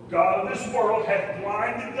 God of this world hath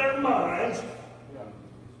blinded their minds,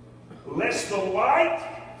 lest the light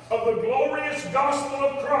of the glorious gospel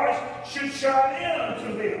of Christ should shine in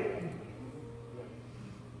unto them.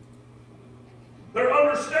 Their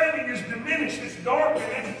understanding is diminished. It's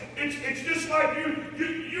darkened. It's just like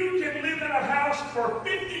you can live in a house for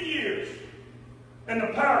 50 years and the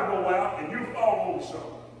power go out and you fall over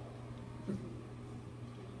something.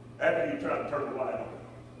 After you try to turn the light on.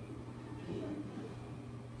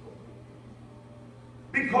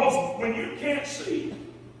 Because when you can't see,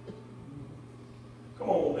 come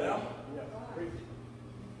on now.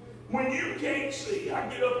 When you can't see, I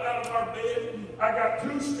get up out of our bed, I got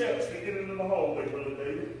 2 steps to get into the hallway, Brother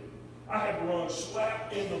David. I had to run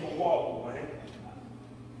slap into the wall, man.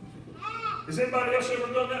 Has anybody else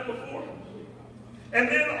ever done that before? And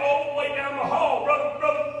then all the way down the hall,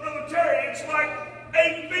 Brother Terry, it's like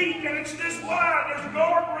 8 feet and it's this wide. There's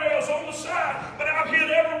guardrails on the side, but I've hit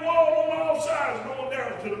every wall on all sides going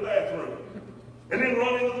down to the bathroom and then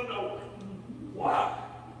run into the door. Why?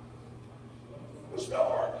 It's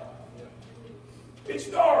dark. It's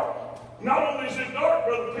dark. Not only is it dark,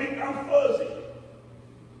 Brother Pete, I'm fuzzy.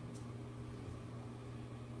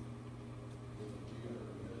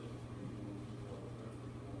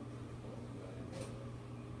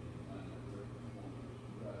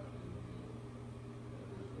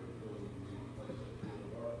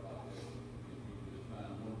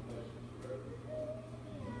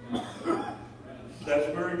 That's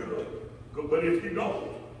very good. But if you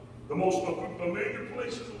don't, the most familiar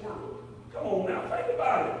place in the world. Come on now, think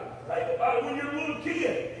about it. Think about it when you're a little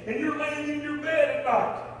kid and you're laying in your bed at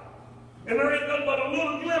night and there ain't nothing but a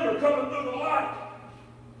little glimmer coming through the light.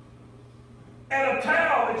 And a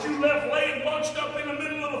towel that you left laying bunched up in the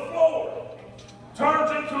middle of the floor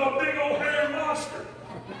turns into a big old hairy monster.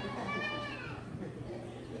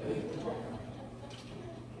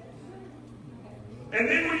 And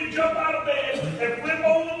then when you jump out of bed and flip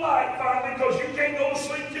on the light finally, because you can't go to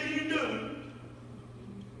sleep till you do,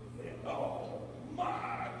 and oh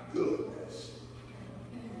my goodness.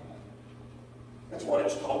 That's what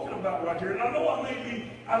it's talking about right here. And I know I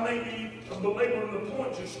may be belaboring the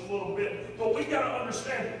point just a little bit, but we got to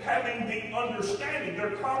understand, having the understanding,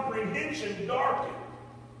 their comprehension darkened,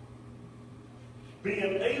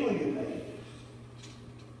 being alienated.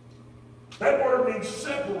 That word means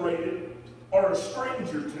separated or a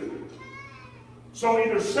stranger to. So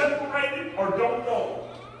either separated or don't know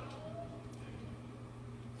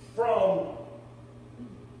from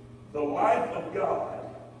the life of God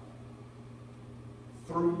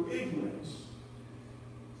through ignorance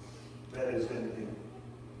that is in him.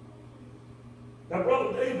 Now,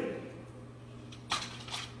 Brother David,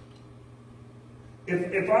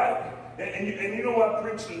 if I, and you know I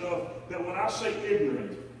preached enough that when I say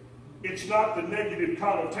ignorant, it's not the negative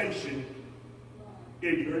connotation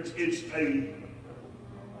ignorance, it's a,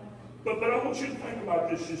 but I want you to think about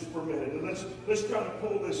this just for a minute, and let's kind of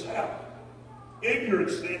pull this out.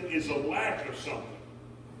 Ignorance then is a lack of something.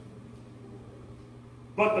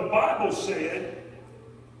 But the Bible said,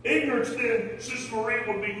 ignorance then, Sister Maria,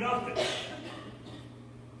 would be nothing.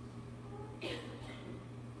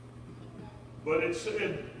 But it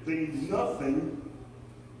said the nothing,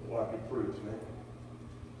 well, I can preach, man.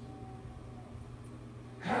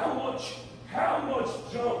 How much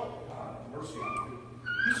junk, God, mercy on me.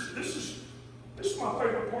 This is my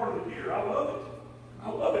favorite part of the year. I love it. I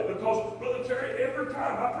love it because, Brother Terry, every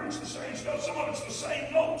time I preach the same stuff, some of it's the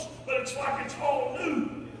same notes, but it's like it's all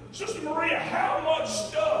new. Sister Maria, how much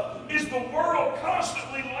stuff is the world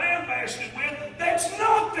constantly lambasted with that's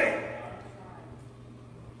nothing?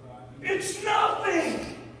 It's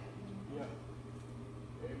nothing.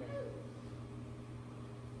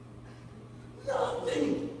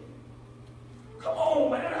 Nothing. Come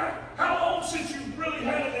on, man. How long since you've really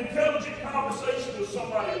had an intelligent conversation with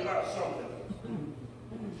somebody about something?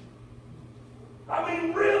 I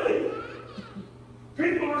mean, really?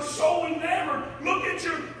 People are so enamored. Look at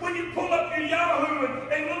when you pull up your Yahoo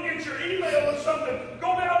and look at your email or something,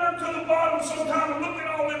 go down there to the bottom sometime and look at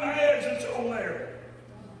all them ads that's on there.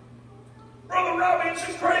 Brother Robbie, it's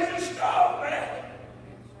just crazy stuff, man.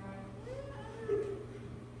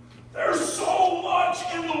 There's so much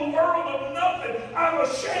in the world of nothing. I'm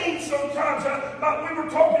ashamed sometimes. We were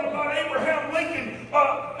talking about Abraham Lincoln,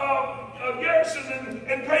 Garrison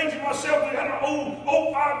and Paige and myself. We had an old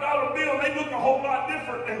 $5 bill, and they look a whole lot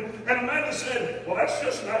different. And Amanda said, well, that's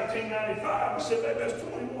just 1995. I said, that's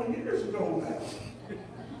 21 years ago now.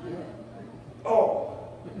 Oh.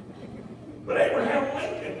 But Abraham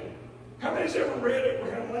Lincoln, how many's ever read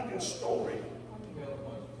Abraham Lincoln's story?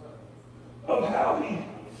 Of how he...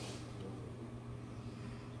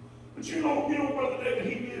 But you know, Brother David,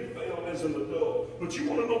 he did fail as an adult. But you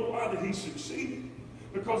want to know why that he succeeded?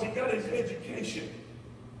 Because he got his education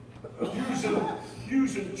of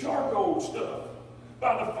using charcoal stuff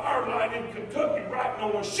by the firelight in Kentucky, writing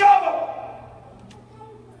on a shovel.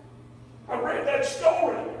 I read that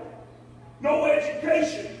story. No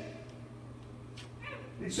education.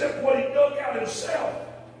 Except what he dug out himself.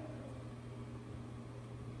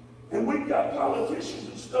 And we've got politicians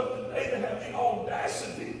and stuff today that have the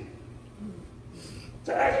audacity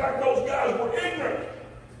to act like those guys were ignorant.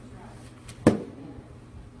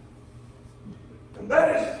 And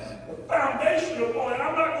that is the foundation of one. And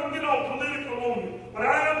I'm not going to get all political on you, but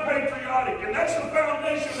I am patriotic. And that's the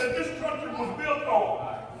foundation that this country was built on.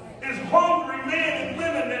 Is hungry men and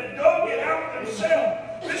women that dug it out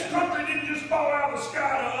themselves. This country didn't just fall out of the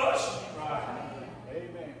sky to us.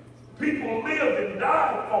 Amen. People lived and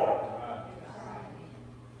died for it.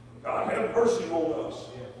 God have mercy on us.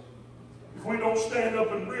 If we don't stand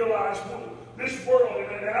up and realize this world,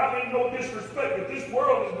 and I mean no disrespect, but this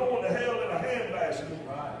world is going to hell in a handbasket.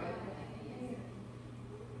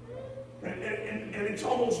 And it's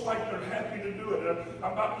almost like they're happy to do it.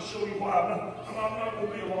 I'm about to show you why. I'm not going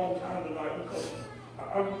to be a long time tonight because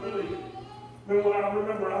I really, when I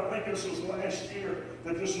remember, I think this was last year,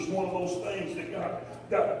 that this was one of those things that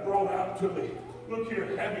got brought out to me. Look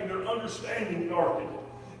here, having their understanding darkened.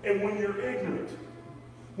 And when you're ignorant,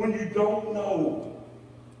 when you don't know,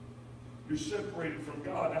 you're separated from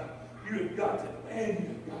God. Now, you've got to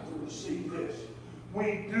receive this.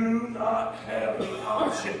 We do not have the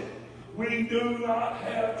option. We do not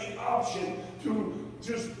have the option to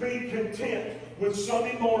just be content with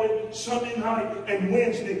Sunday morning, Sunday night, and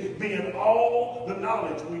Wednesday being all the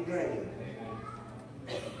knowledge we gain.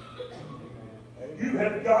 You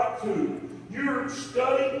have got to. You're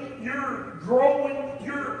studying, you're growing,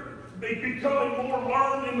 you're becoming more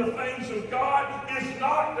learned in the things of God is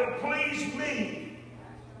not to please me.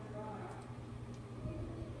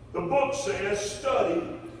 The book says,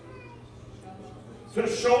 study to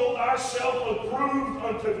show thyself approved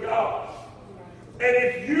unto God. And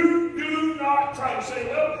if you do not try to say,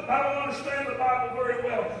 well, I don't understand the Bible very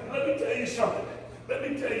well, let me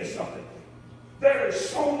tell you something. There is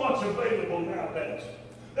so much available nowadays.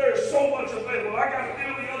 There is so much available. I got a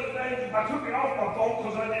deal the other day. I took it off my phone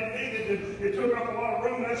because I didn't need it. It took up a lot of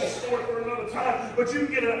room. That's a story for another time. But you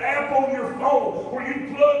can get an app on your phone where you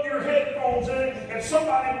plug your headphones in and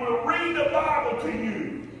somebody will read the Bible to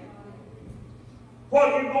you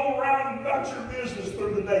while you go around about your business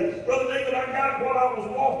through the day. Brother David, I got it while I was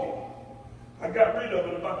walking. I got rid of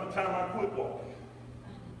it about the time I quit walking.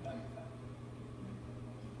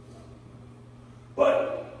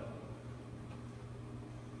 But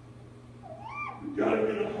we've got to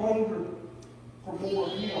get a hunger for more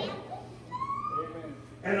of Him.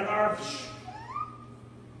 Amen. And our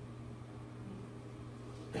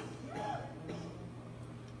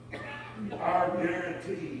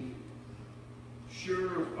guaranteed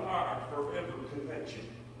surefire forever connection.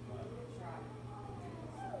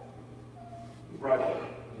 Right there.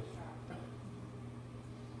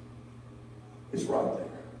 It's right there.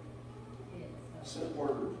 It's that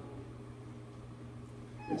word.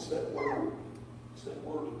 It's that word. It's that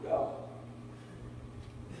word of God.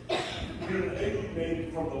 Being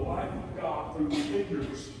alienated from the life of God through the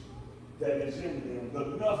ignorance that is in them, the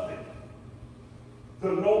nothing,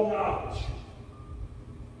 the no knowledge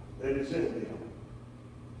that is in them.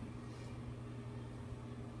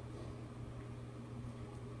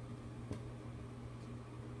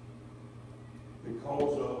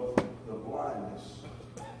 Because of the blindness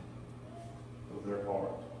of their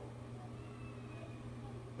heart.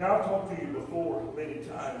 Now, I've talked to you before many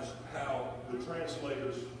times how the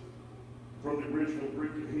translators from the original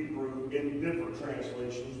Greek and Hebrew in different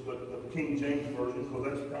translations, but the King James Version, because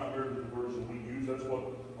that's primarily the version we use. That's what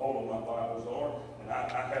all of my Bibles are. And I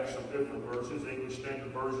have some different versions, English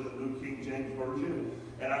Standard Version, the New King James Version.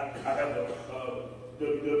 And I have a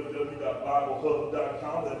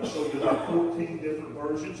www.biblehub.com that will show you about 14 different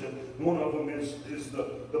versions. And one of them is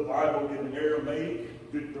the Bible in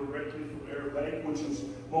Aramaic, directly from Aramaic, which is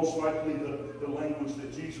most likely the language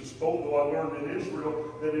that Jesus spoke. Though I learned in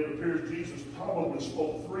Israel that it appears Jesus probably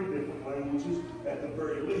spoke 3 different languages at the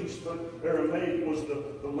very least. But Aramaic was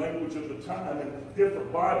the language of the time, and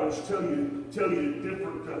different Bibles tell you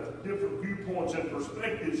different viewpoints and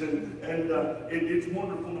perspectives, and it's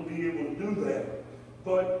wonderful to be able to do that.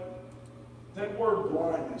 But that word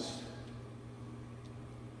blindness,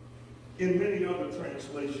 in many other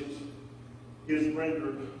translations, is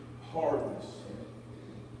rendered hardness.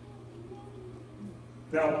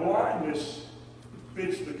 Now, blindness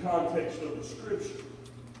fits the context of the Scripture.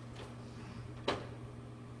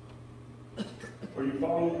 Are you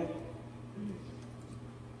following me?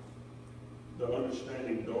 The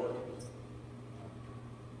understanding darkness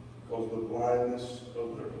because of the blindness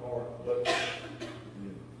of their heart. But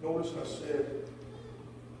notice I said,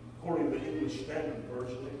 according to the English Standard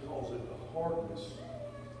Version, it calls it the hardness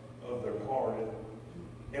of their heart.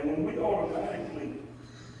 And when we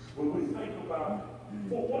think about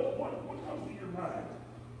what comes to your mind?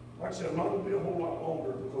 Like I said, I'm not going to be a whole lot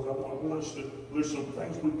longer because I want us to, there's some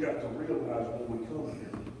things we've got to realize when we come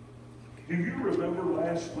here. Do you remember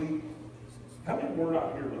last week? How many were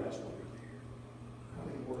not here last week? How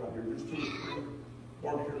many were not here? There's 2 or 3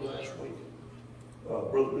 weren't here last week.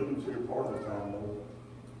 Brother Bill was here part of the time, though.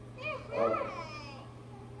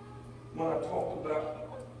 When I talked about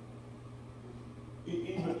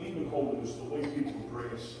even holiness, the way people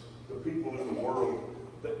dress, the people in the world,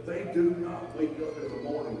 that they do not wake up in the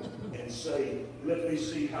morning and say, let me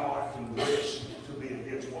see how I can dress to be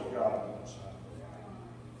against what God wants.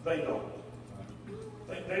 They don't.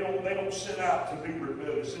 They don't set out to be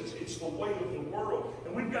rebellious. It's the way of the world.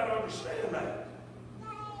 And we've got to understand that.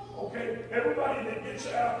 Okay? Everybody that gets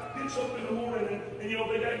up in the morning and you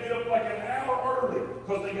know, they got to get up like an hour early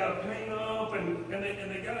because they got to paint up and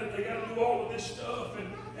they got to do all of this stuff and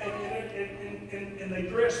they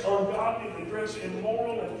dress ungodly, they dress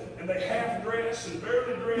immoral, and they half dress and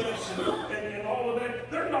barely dress and all of that.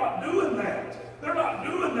 They're not doing that. They're not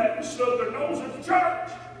doing that to stub their nose at the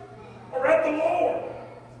church or at the Lord.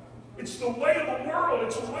 It's the way of the world.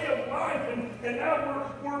 It's the way of life. And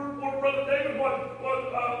now we're Brother David,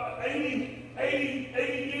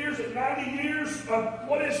 80 years and 90 years?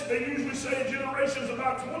 What is, they usually say a generation is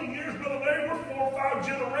about 20 years. Brother David, we're 4 or 5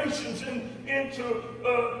 generations into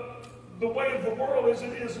the way of the world as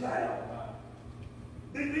it is now.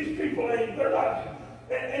 These people they're not.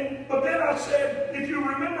 But then I said, if you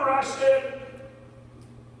remember, I said,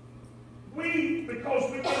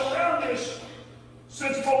 because we've been around this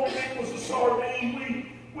since Moby Dick was a sardine,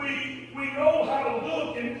 we know how to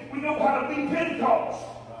look and we know how to be Pentecostals.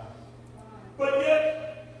 But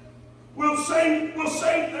yet, we'll say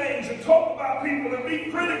things and talk about people and be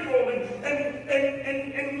critical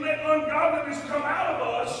and let ungodliness come out of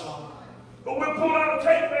us. But we'll pull out a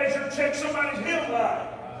tape measure and check somebody's hymn line.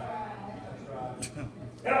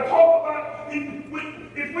 And I talk about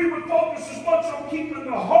if we would focus as much on keeping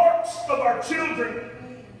the hearts of our children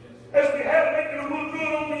as we have making them look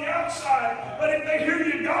good on the outside. But if they hear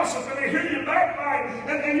you gossip and they hear you backbite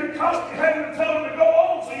and you're constantly having to tell them to go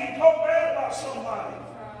on so you can talk bad about somebody.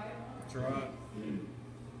 That's right.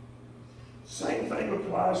 Same thing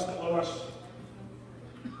applies to us.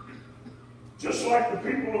 Just like the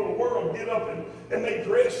people of the world get up and they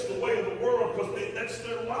dress the way of the world because that's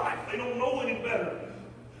their life. They don't know any better.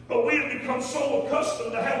 But we have become so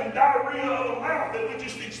accustomed to having diarrhea of the mouth that we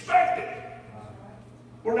just expect it.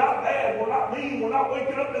 We're not bad. We're not mean. We're not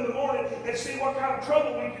waking up in the morning and see what kind of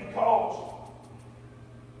trouble we can cause.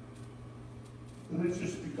 And it's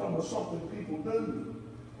just become something people do.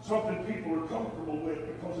 Something people are comfortable with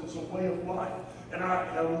because it's a way of life. And I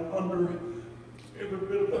am under every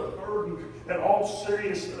bit of a burden and all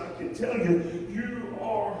serious that I can tell you,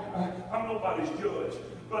 I'm nobody's judge.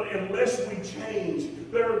 But unless we change,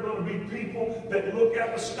 there are going to be people that look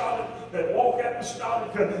apostolic, that walk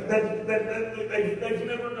apostolic, that they've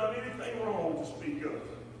never done anything wrong to speak of.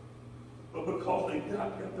 But because they've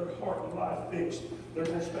not got their heart and life fixed, they're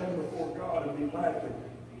going to stand before God and be laughing.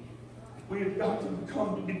 We have got to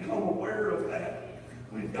become aware of that.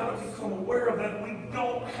 We've got to become aware of that. We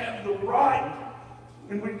don't have the right.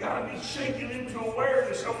 And we've got to be shaken into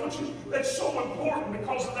awareness. That's so important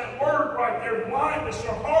because of that word right there, blindness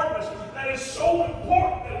or hardness. That is so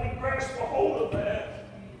important that we grasp a hold of that.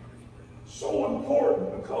 So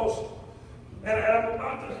important because, and I'm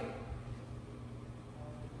about to,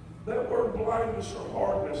 that word blindness or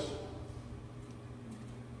hardness,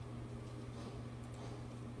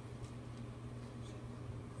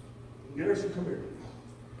 Garrison, come here.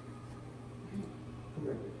 Come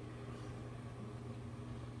here.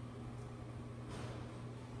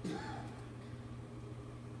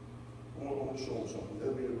 I want to show them something.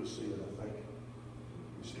 They'll be able to see it, I think.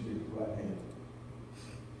 You see the right hand.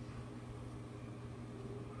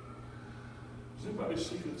 Does anybody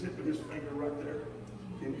see the tip of his finger right there?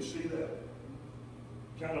 Can you see that?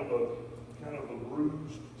 Kind of a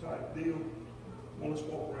bruised type deal. Well, let's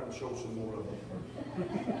walk around and show some more of them.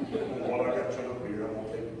 While I got you up here, I'm going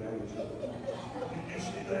to take advantage of it. Did you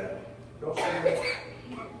see that? Y'all see that?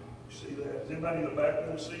 You see that? Does anybody in the back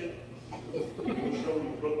want to see it? We'll show you.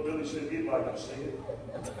 Brother Billy said he'd like to see it.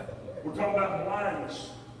 We're talking about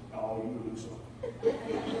blindness. Oh, you do something.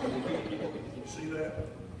 You see that?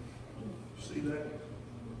 You see that?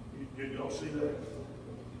 Y'all see that?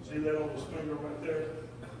 See that on his finger right there?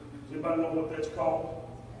 Does anybody know what that's called?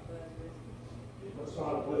 That's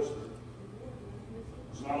not a blister.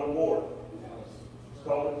 It's not a wart. It's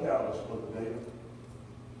called a callus, Brother David.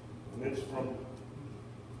 And it's from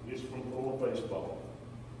throwing baseball.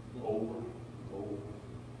 Over.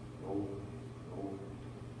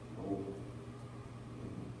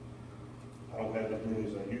 I don't have as many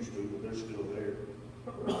as I used to, but they're still there.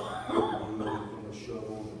 From a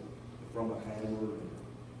shovel, from a hammer.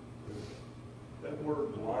 That word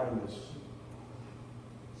blindness,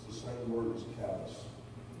 it's the same word as callous.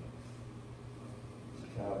 It's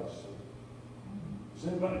a callous. Does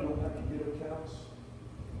anybody know how to get a callus?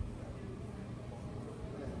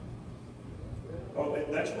 Oh,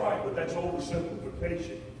 that's right, but that's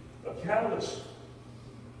oversimplification. A callus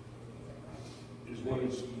is when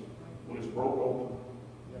it's broke open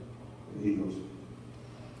and heals.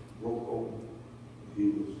 Broke open,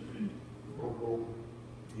 heals. Broke open,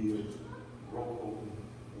 heals. Broke open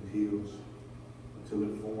and heals until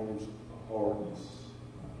it forms a hardness.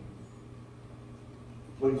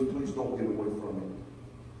 Please don't get away from it.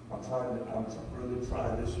 I'm really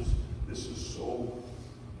trying. This is so,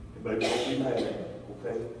 baby, don't be mad,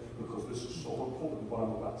 okay? Because this is so important what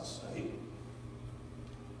I'm about to say.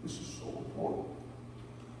 This is so important.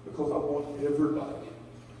 Because I want everybody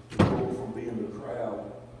to go from being the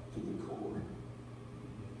crowd to the core.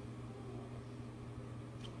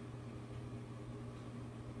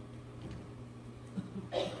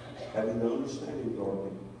 Having the understanding,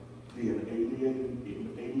 darling, being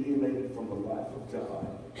alienated from the life of God.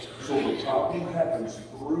 So the problem happens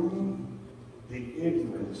through the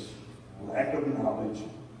ignorance, lack of knowledge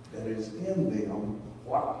that is in them.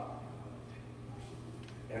 Why?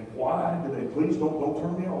 And why do they? Please don't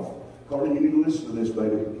turn me off. Carly, you need to listen to this,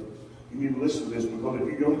 baby. You need to listen to this, because if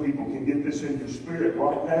you young people can get this in your spirit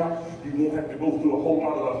right now, you won't have to go through a whole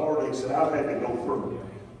lot of the heartaches that I've had to go through.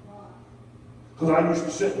 Because I used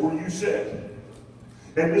to sit where you sit.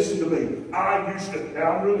 And listen to me, I used to, and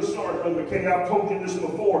I'm really sorry, Brother McKinney, I've told you this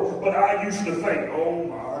before, but I used to think, oh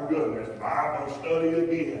my goodness, Bible study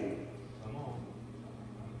again. Come on.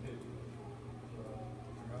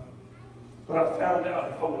 But I found out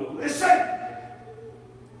if I would have listened,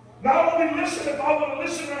 not only listen, if I would have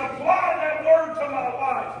listened and applied that word to my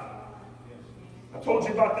life. I told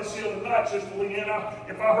you about this the other night, Sister Leanne.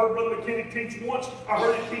 If I heard Brother McKinney teach once, I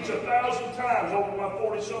heard him teach 1,000 times over my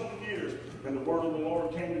 40-something years. And the word of the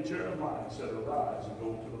Lord came to Jeremiah and said, arise and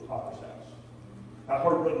go to the potter's house. I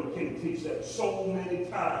heard Brother McKinney teach that so many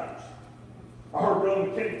times. I heard Brother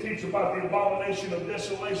McKinney teach about the abomination of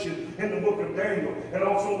desolation in the book of Daniel and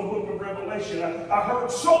also the book of Revelation. I heard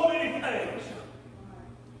so many things.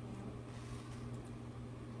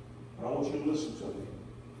 I want you to listen to me.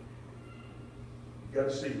 You've got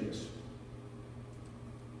to see this.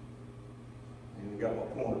 And you got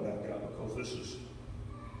my point back out, because this is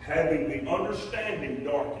having the understanding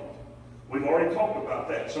darkened. We've already talked about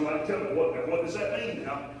that. Somebody tell me, what does that mean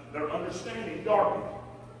now? Their understanding darkened.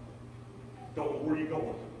 Don't know where you're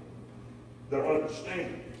going. Their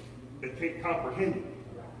understanding. They can't comprehend it.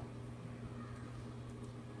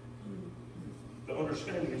 The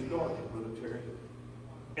understanding is darkened, Brother Terry.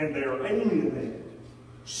 And they're alienated,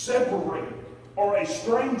 separated, or a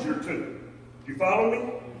stranger to. Do you follow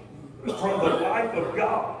me? From the life of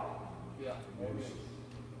God. Yeah.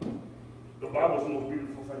 The Bible's the most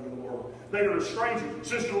beautiful thing in the world. They are a stranger.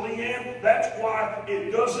 Sister Leanne, that's why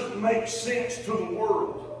it doesn't make sense to the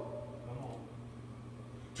world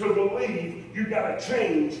to believe you got to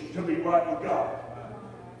change to be right with God.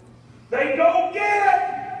 They don't get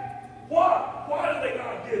it. Why? Why do they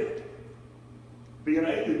not get it? Being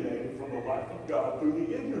alienated from the life of God through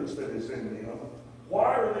the ignorance that is in them.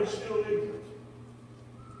 Why are they still ignorant?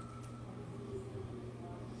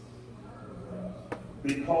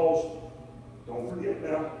 Because, don't forget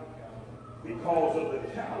now, because of the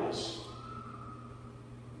callous.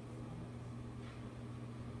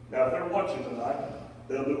 Now, if they're watching tonight,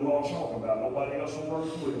 they'll do what I'm talking about. Nobody else on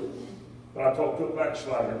earth will. But I talked to a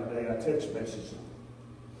backslider today. I text messaged him.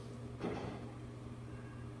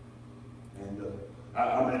 And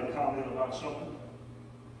I made a comment about something.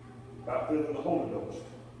 About feeling the Holy Ghost.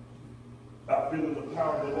 About feeling the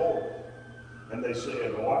power of the Lord. And they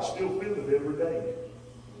said, oh, I still feel it every day.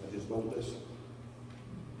 I just don't listen.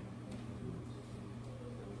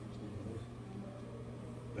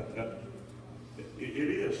 It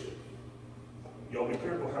is. Y'all be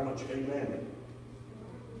careful how much you amen me.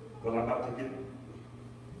 But I'm about to get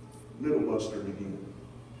little bustered again.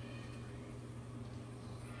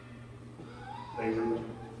 Avery,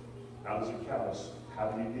 how does it callous? How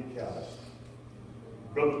do you get callous?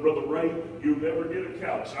 Brother Ray, you never get a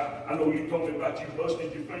callus. I know you told me about you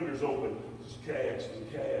busted your fingers open. Just cast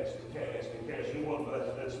and cast and cast and cast. You know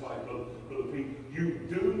what that's like, Brother Pete. You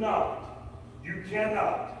do not, you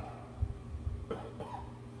cannot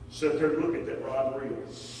sit there and look at that rod and reel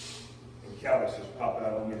and calluses pop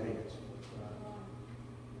out on your hands.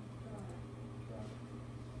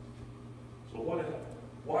 So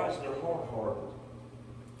why is their heart hardened?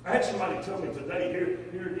 I had somebody tell me today,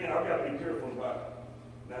 here again, I've got to be careful about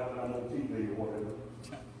now that I'm on TV or whatever.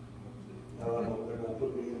 Now I know they're going to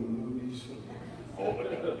put me in the movies. All they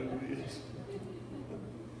got to do is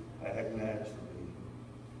act naturally.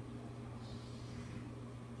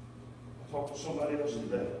 I talked to somebody else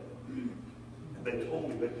today, and they told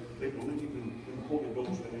me that they believe in the Holy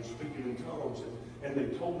Ghost and they speak in tongues. And they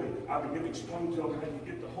told me, I began to explain to them how you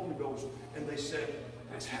get the Holy Ghost. And they said,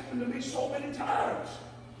 that's happened to me so many times.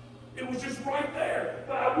 It was just right there.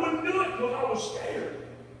 But I wouldn't do it because I was scared.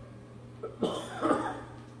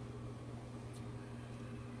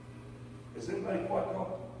 Is anybody quite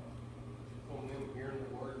caught?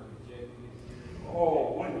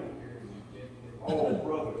 Oh, wait. Oh,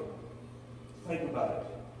 brother. Think about it.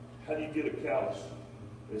 How do you get a callus?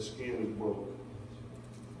 Their skin is broke.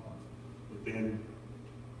 But then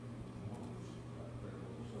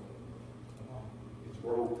it's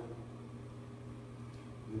broke.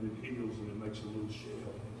 Then it heals and it makes a little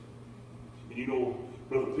shell. And you know,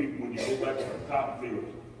 brother people, when you go back to the cotton field,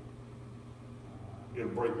 it'll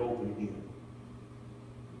break open again.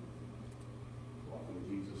 Walking with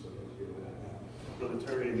Jesus, Brother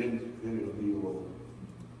Terry, and then it'll heal over.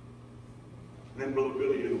 And then Brother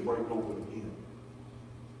Billy, it'll break open again.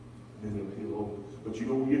 And then it'll heal over. But you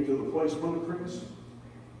know when we get to the place, Brother Chris,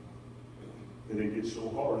 that it gets so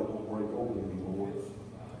hard it won't break open anymore.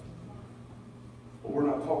 But we're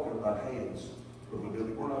not talking about hands, Brother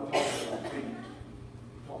Billy. We're not talking about feet.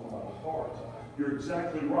 We're talking about the heart. You're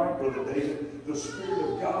exactly right, Brother David. The Spirit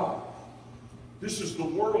of God. This is the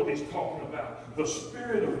world he's talking about. The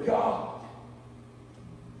Spirit of God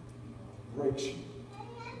breaks you.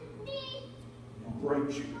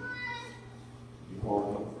 Breaks you. You hard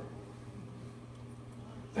over.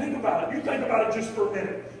 Think about it. You think about it just for a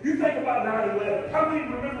minute. You think about 9/11. How many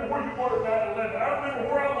remember where you were at 9/11? I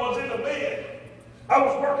remember where I was in the bed. I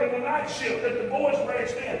was working the night shift at the boys'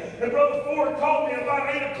 ranch then. And Brother Ford called me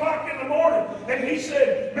about 8 o'clock in the morning. And he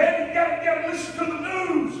said, man, you got to listen to the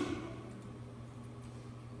news.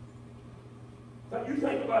 Now, you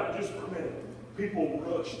think about it just for a minute. People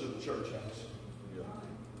rush to the church house.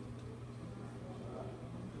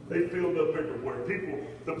 They filled up everywhere. People,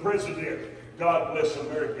 the president, God bless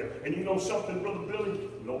America. And you know something, Brother Billy?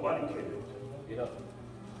 Nobody cared. Yeah.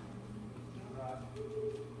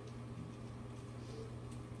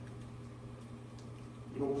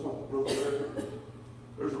 You know something, Brother America?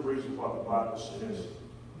 There's a reason why the Bible says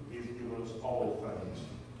He's given us all things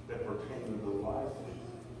that pertain to life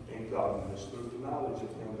and godliness through the knowledge of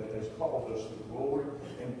Him that has called us to glory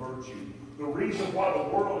and virtue. The reason why the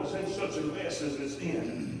world is in such a mess as it's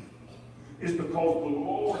in is because the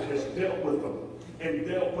Lord has dealt with them and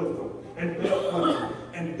dealt with them and dealt with them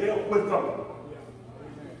and dealt with them.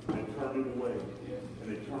 And turned Him away. And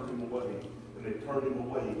they turned Him away. And they turned Him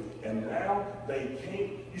away. And now they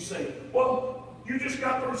can't. You say, well, you just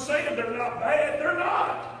got through saying they're not bad. They're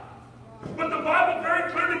not. But the Bible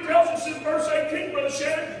very clearly tells us in verse 18, Brother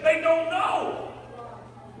Shannon, they don't know.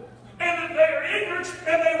 And that they are ignorant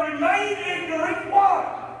and they remain ignorant.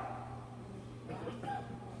 Why?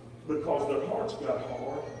 Because their hearts got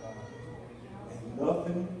hard and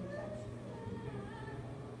nothing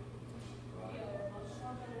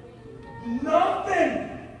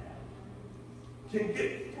can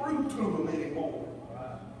get through to them anymore.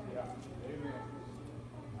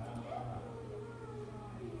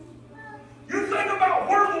 You think about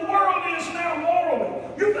where the world is now morally.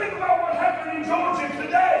 You think about what happened in Georgia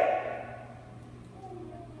today.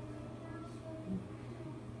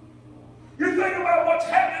 You think about what's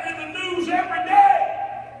happening in the news every day.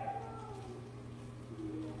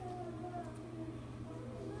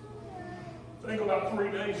 Think about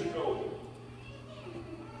 3 days ago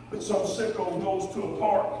that some sicko goes to a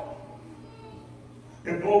park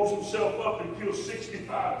and blows himself up and kills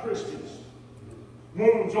 65 Christians.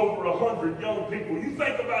 Wounds over 100 young people. You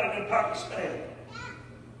think about it in Pakistan.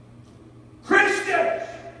 Christians!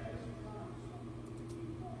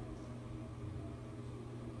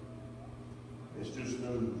 It's just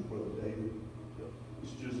news, Brother David.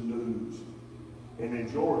 It's just news. And in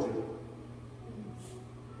Georgia,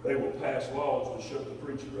 they will pass laws to shut the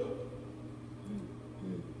preacher up.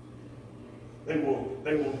 They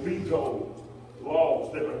will veto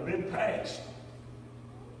laws that have been passed.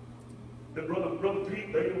 That Brother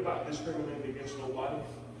Pete, they ain't about discriminating against nobody.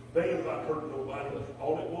 They ain't about hurting nobody.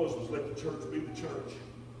 All it was let the church be the church.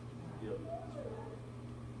 Yep.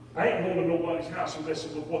 I ain't going to nobody's house and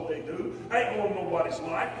messing with what they do. I ain't going to nobody's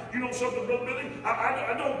life. You know something, Brother Billy?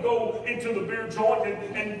 I don't go into the beer joint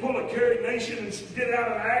and pull a Carrie Nation and get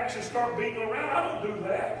out an axe and start beating around. I don't do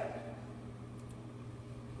that.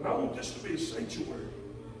 But I want this to be a sanctuary,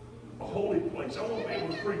 a holy place. I want to be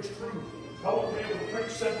able to preach truth. I want to be able to preach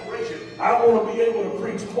separation. I want to be able to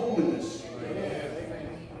preach holiness.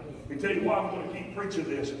 Let me tell you why I'm going to keep preaching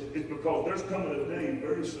this. It's because there's coming a day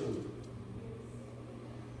very soon.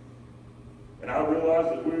 And I realize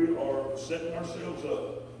that we are setting ourselves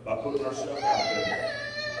up by putting ourselves out there.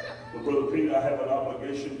 But Brother Pete, I have an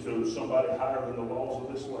obligation to somebody higher than the laws of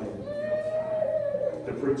this land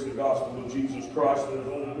to preach the gospel of Jesus Christ. There's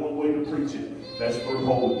only one way to preach it. That's through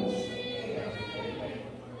holiness.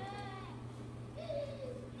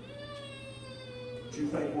 Do you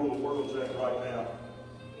think where the world's at right now?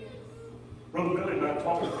 Brother Billy and I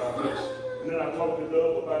talked about this. And then I talked to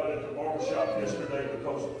Doug about it at the barbershop yesterday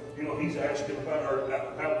because, you know, he's asking about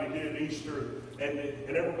how we did Easter. And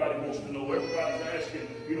everybody wants to know. Everybody's asking,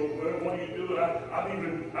 you know, well, what do you do? I've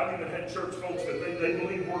even had church folks that they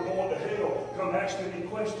believe we're going to hell come asking me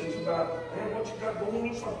questions about, man, what you got going?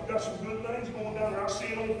 Looks like you got some good things going down there. I see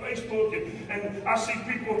it on Facebook, and I see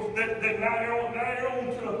people that now they're on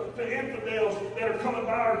to infidels that are coming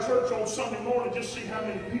by our church on Sunday morning just see how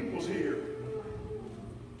many people's here.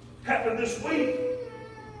 Happened this week.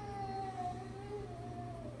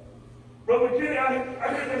 Brother Kenny, I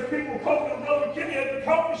hear there's people talking to Brother Kenny at the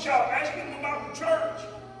coffee shop asking him about the church.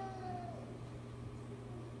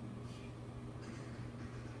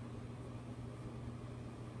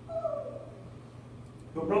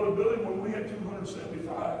 But Brother Billy, when we had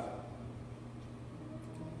 275,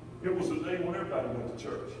 it was the day when everybody went to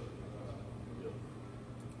church.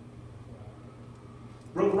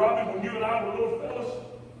 Brother Robbie, when you and I were little fellas,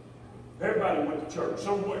 everybody went to church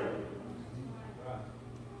somewhere.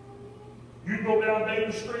 You go down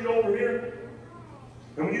Davis Street over here,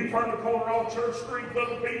 and when you turn the corner off Church Street,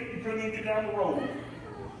 Brother Pete, you couldn't even get down the road.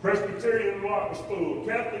 Presbyterian lot was full.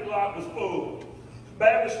 Catholic lot was full.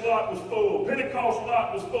 Baptist lot was full. Pentecostal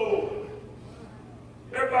lot was full.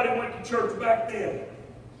 Everybody went to church back then.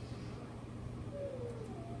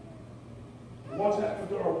 What's happened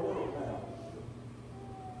to our world now?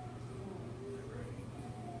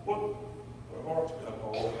 What our hearts got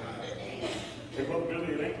all. And Brother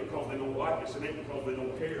Billy, it ain't because they don't like us, it ain't because they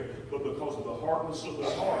don't care, but because of the hardness of their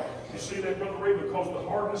heart. You see that, Brother Ray? Because of the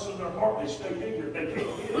hardness of their heart, they stay ignorant. They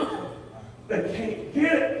can't get it. They can't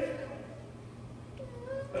get it.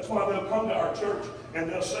 That's why they'll come to our church and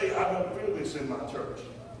they'll say, I don't feel this in my church.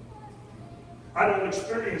 I don't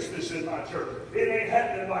experience this in my church. It ain't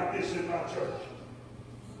happening like this in my church.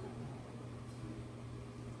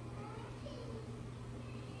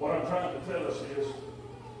 What I'm trying to tell us is,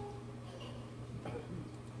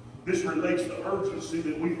 this relates to urgency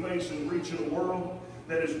that we face in reaching a world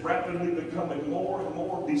that is rapidly becoming more and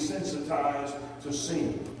more desensitized to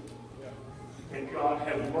sin. And God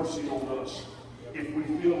have mercy on us if we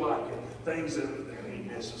feel like it, things that ain't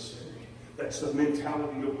necessary. That's the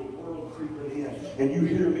mentality of the world creeping in. And you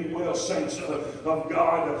hear me well, saints of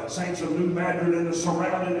God, saints of New Madrid and the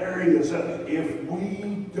surrounding areas. If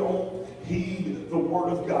we don't heed the Word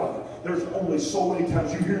of God, there's only so many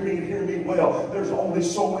times, you hear me and hear me well, there's only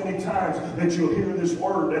so many times that you'll hear this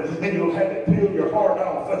word and you'll have it peel your heart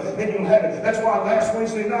off. And you'll have it. That's why last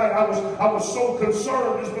Wednesday night I was so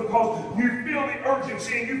concerned, is because you feel the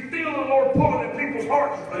urgency and you feel the Lord pulling at people's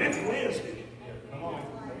hearts. But it's Wednesday. Now,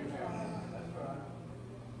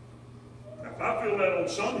 if I feel that on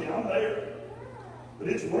Sunday, I'm there. But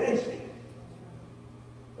it's Wednesday.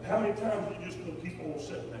 But how many times are you just going to keep on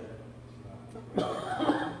sitting there?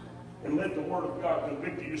 And let the Word of God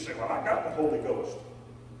convict you. You say, well, I got the Holy Ghost.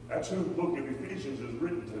 That's who the book of Ephesians is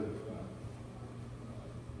written to.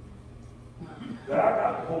 That I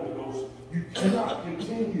got the Holy Ghost. You cannot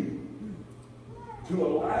continue to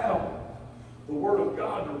allow the Word of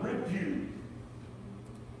God to rip you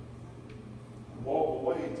and walk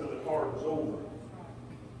away until the card is over.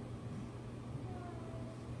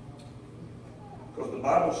 Because the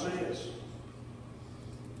Bible says,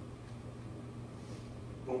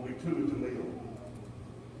 don't be two to meal.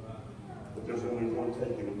 But there's only one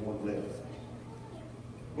taken and one left.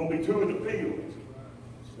 Going to be two in the field,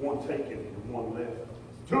 one taken and one left.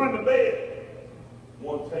 Two in the bed,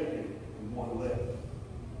 one taken and one left.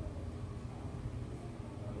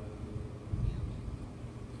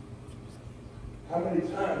 How many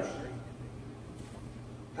times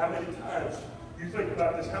you think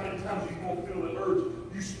about this, how many times are you going to feel the urge?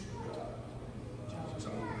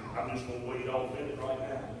 I'm just going to wait off in it right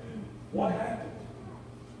now. What happened?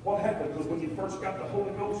 What happened? Because when you first got the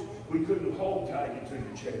Holy Ghost, we couldn't hold tie you to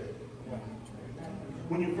your chair.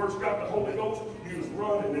 When you first got the Holy Ghost, you was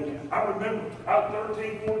running. And I remember I was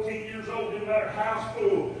 13, 14 years old, didn't matter, house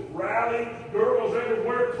full, rally, girls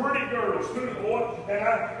everywhere, pretty girls, too, boy. And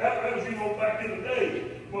that was, you know, back in the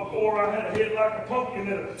day, before I had a head like a pumpkin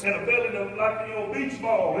and a belly like, you know, a beach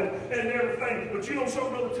ball and everything. But you know, so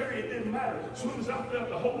Brother Terry, it didn't matter. As soon as I felt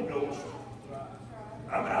the Holy Ghost,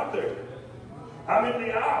 I'm out there. I'm in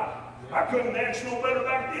the aisle. I couldn't dance no better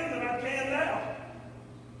back then than I can now.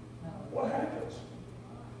 What happens?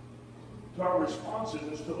 to our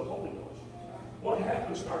responsiveness to the Holy Ghost? What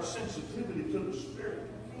happens to our sensitivity to the Spirit?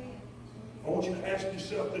 I want you to ask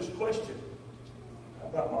yourself this question. How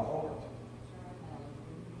about my heart?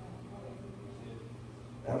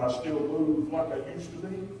 Am I still moved like I used to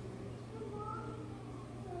be?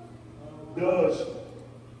 Does he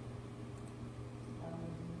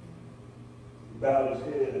bowed his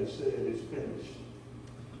head and said, it's finished?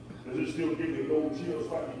 Does it still give me old chills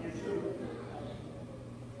like it used to?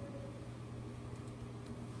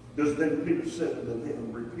 Does then Peter said to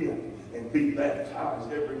them, repent and be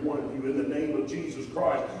baptized, every one of you, in the name of Jesus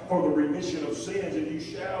Christ, for the remission of sins, and you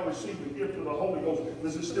shall receive the gift of the Holy Ghost.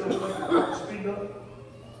 Does it still make your heart speed up?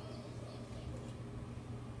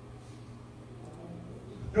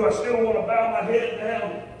 Do I still want to bow my head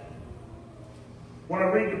down when I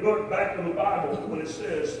read the book back in the Bible when it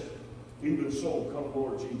says, even so, come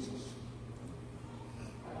Lord Jesus?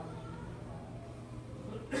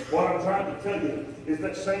 What I'm trying to tell you is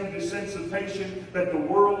that same desensitization that the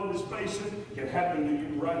world is facing can happen to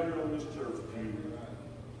you right here on this turf.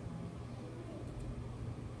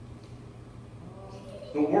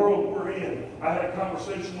 The world we're in. I had a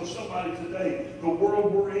conversation with somebody today. The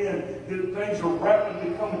world we're in, things are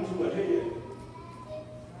rapidly coming to a head.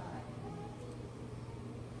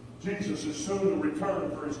 Jesus is soon to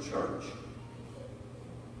return for his church.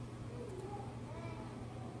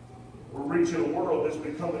 We're reaching a world that's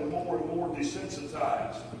becoming more and more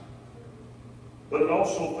desensitized. But it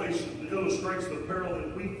also illustrates the peril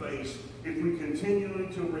that we face if we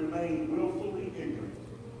continually to remain willfully ignorant.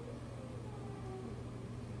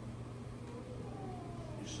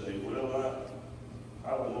 You say, well, I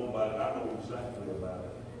don't know about it. I know exactly about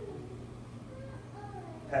it.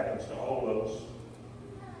 Happens to all of us.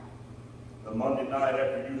 The Monday night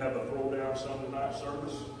after you have a throwdown Sunday night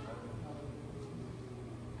service,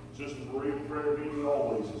 just a bereaved prayer meeting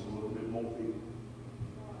always is a little bit more people.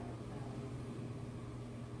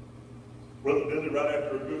 Brother Billy, right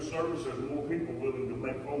after a good service, there's more people willing to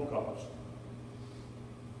make phone calls.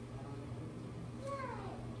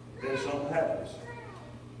 Then something happens.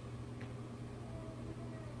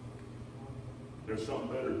 There's something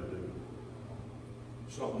better to do.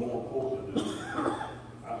 Something more important to do.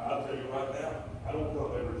 I'll tell you right now, I don't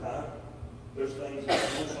come every time. There's things that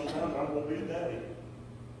I know sometimes I'm going to be a daddy.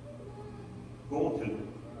 Going to.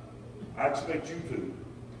 I expect you to.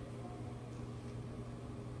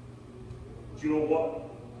 But you know what?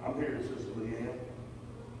 I'm here, Sister Leanne.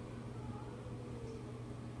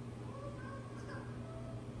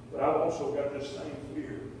 But I've also got this same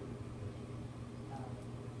fear.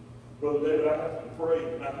 Brother David, I have to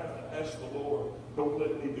pray and I have to ask the Lord, don't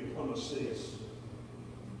let me become a sis.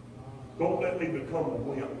 Don't let me become a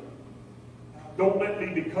wimp. Don't let me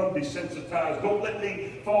become desensitized. Don't let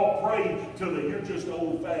me fall prey to the you're just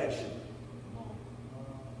old-fashioned.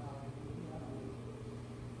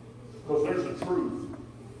 Because there's a truth.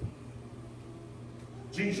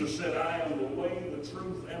 Jesus said, I am the way, the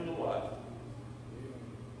truth, and the life.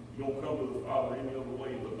 You don't come to the Father any other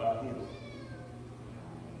way but by him.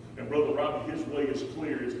 And Brother Robbie, his way is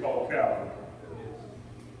clear. It's called Calvary.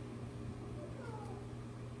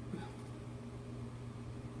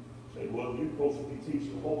 Say, well, you're supposed to be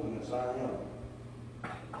teaching holiness. I am.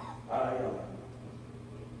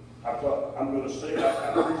 I'm going to say,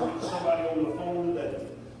 I preached to somebody on the phone today.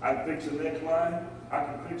 I can fix a neckline. I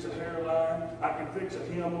can fix a hairline. I can fix a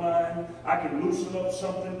hemline. I can loosen up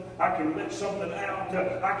something. I can let something out.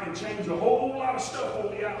 I can change a whole lot of stuff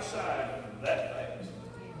on the outside that fast.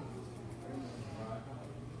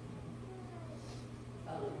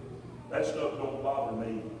 That stuff don't bother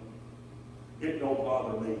me. It don't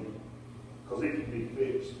bother me. Because it can be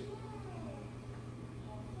fixed.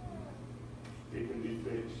 It can be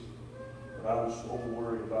fixed. But I'm so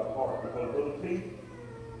worried about heart. Because Brother Keene,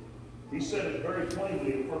 he said it very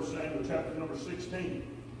plainly in 1 Samuel chapter number 16.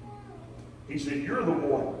 He said, you're the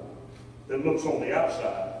one that looks on the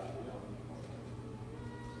outside.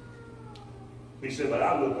 He said, but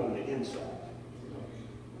I look on the inside.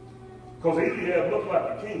 Because Eliab looked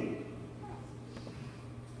like the king.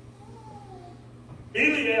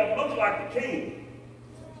 Eliab looked like the king.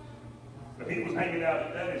 But he was hanging out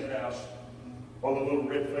at Daddy's house while the little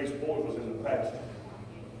red-faced boy was in the pasture.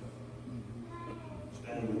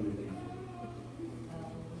 Stand with me.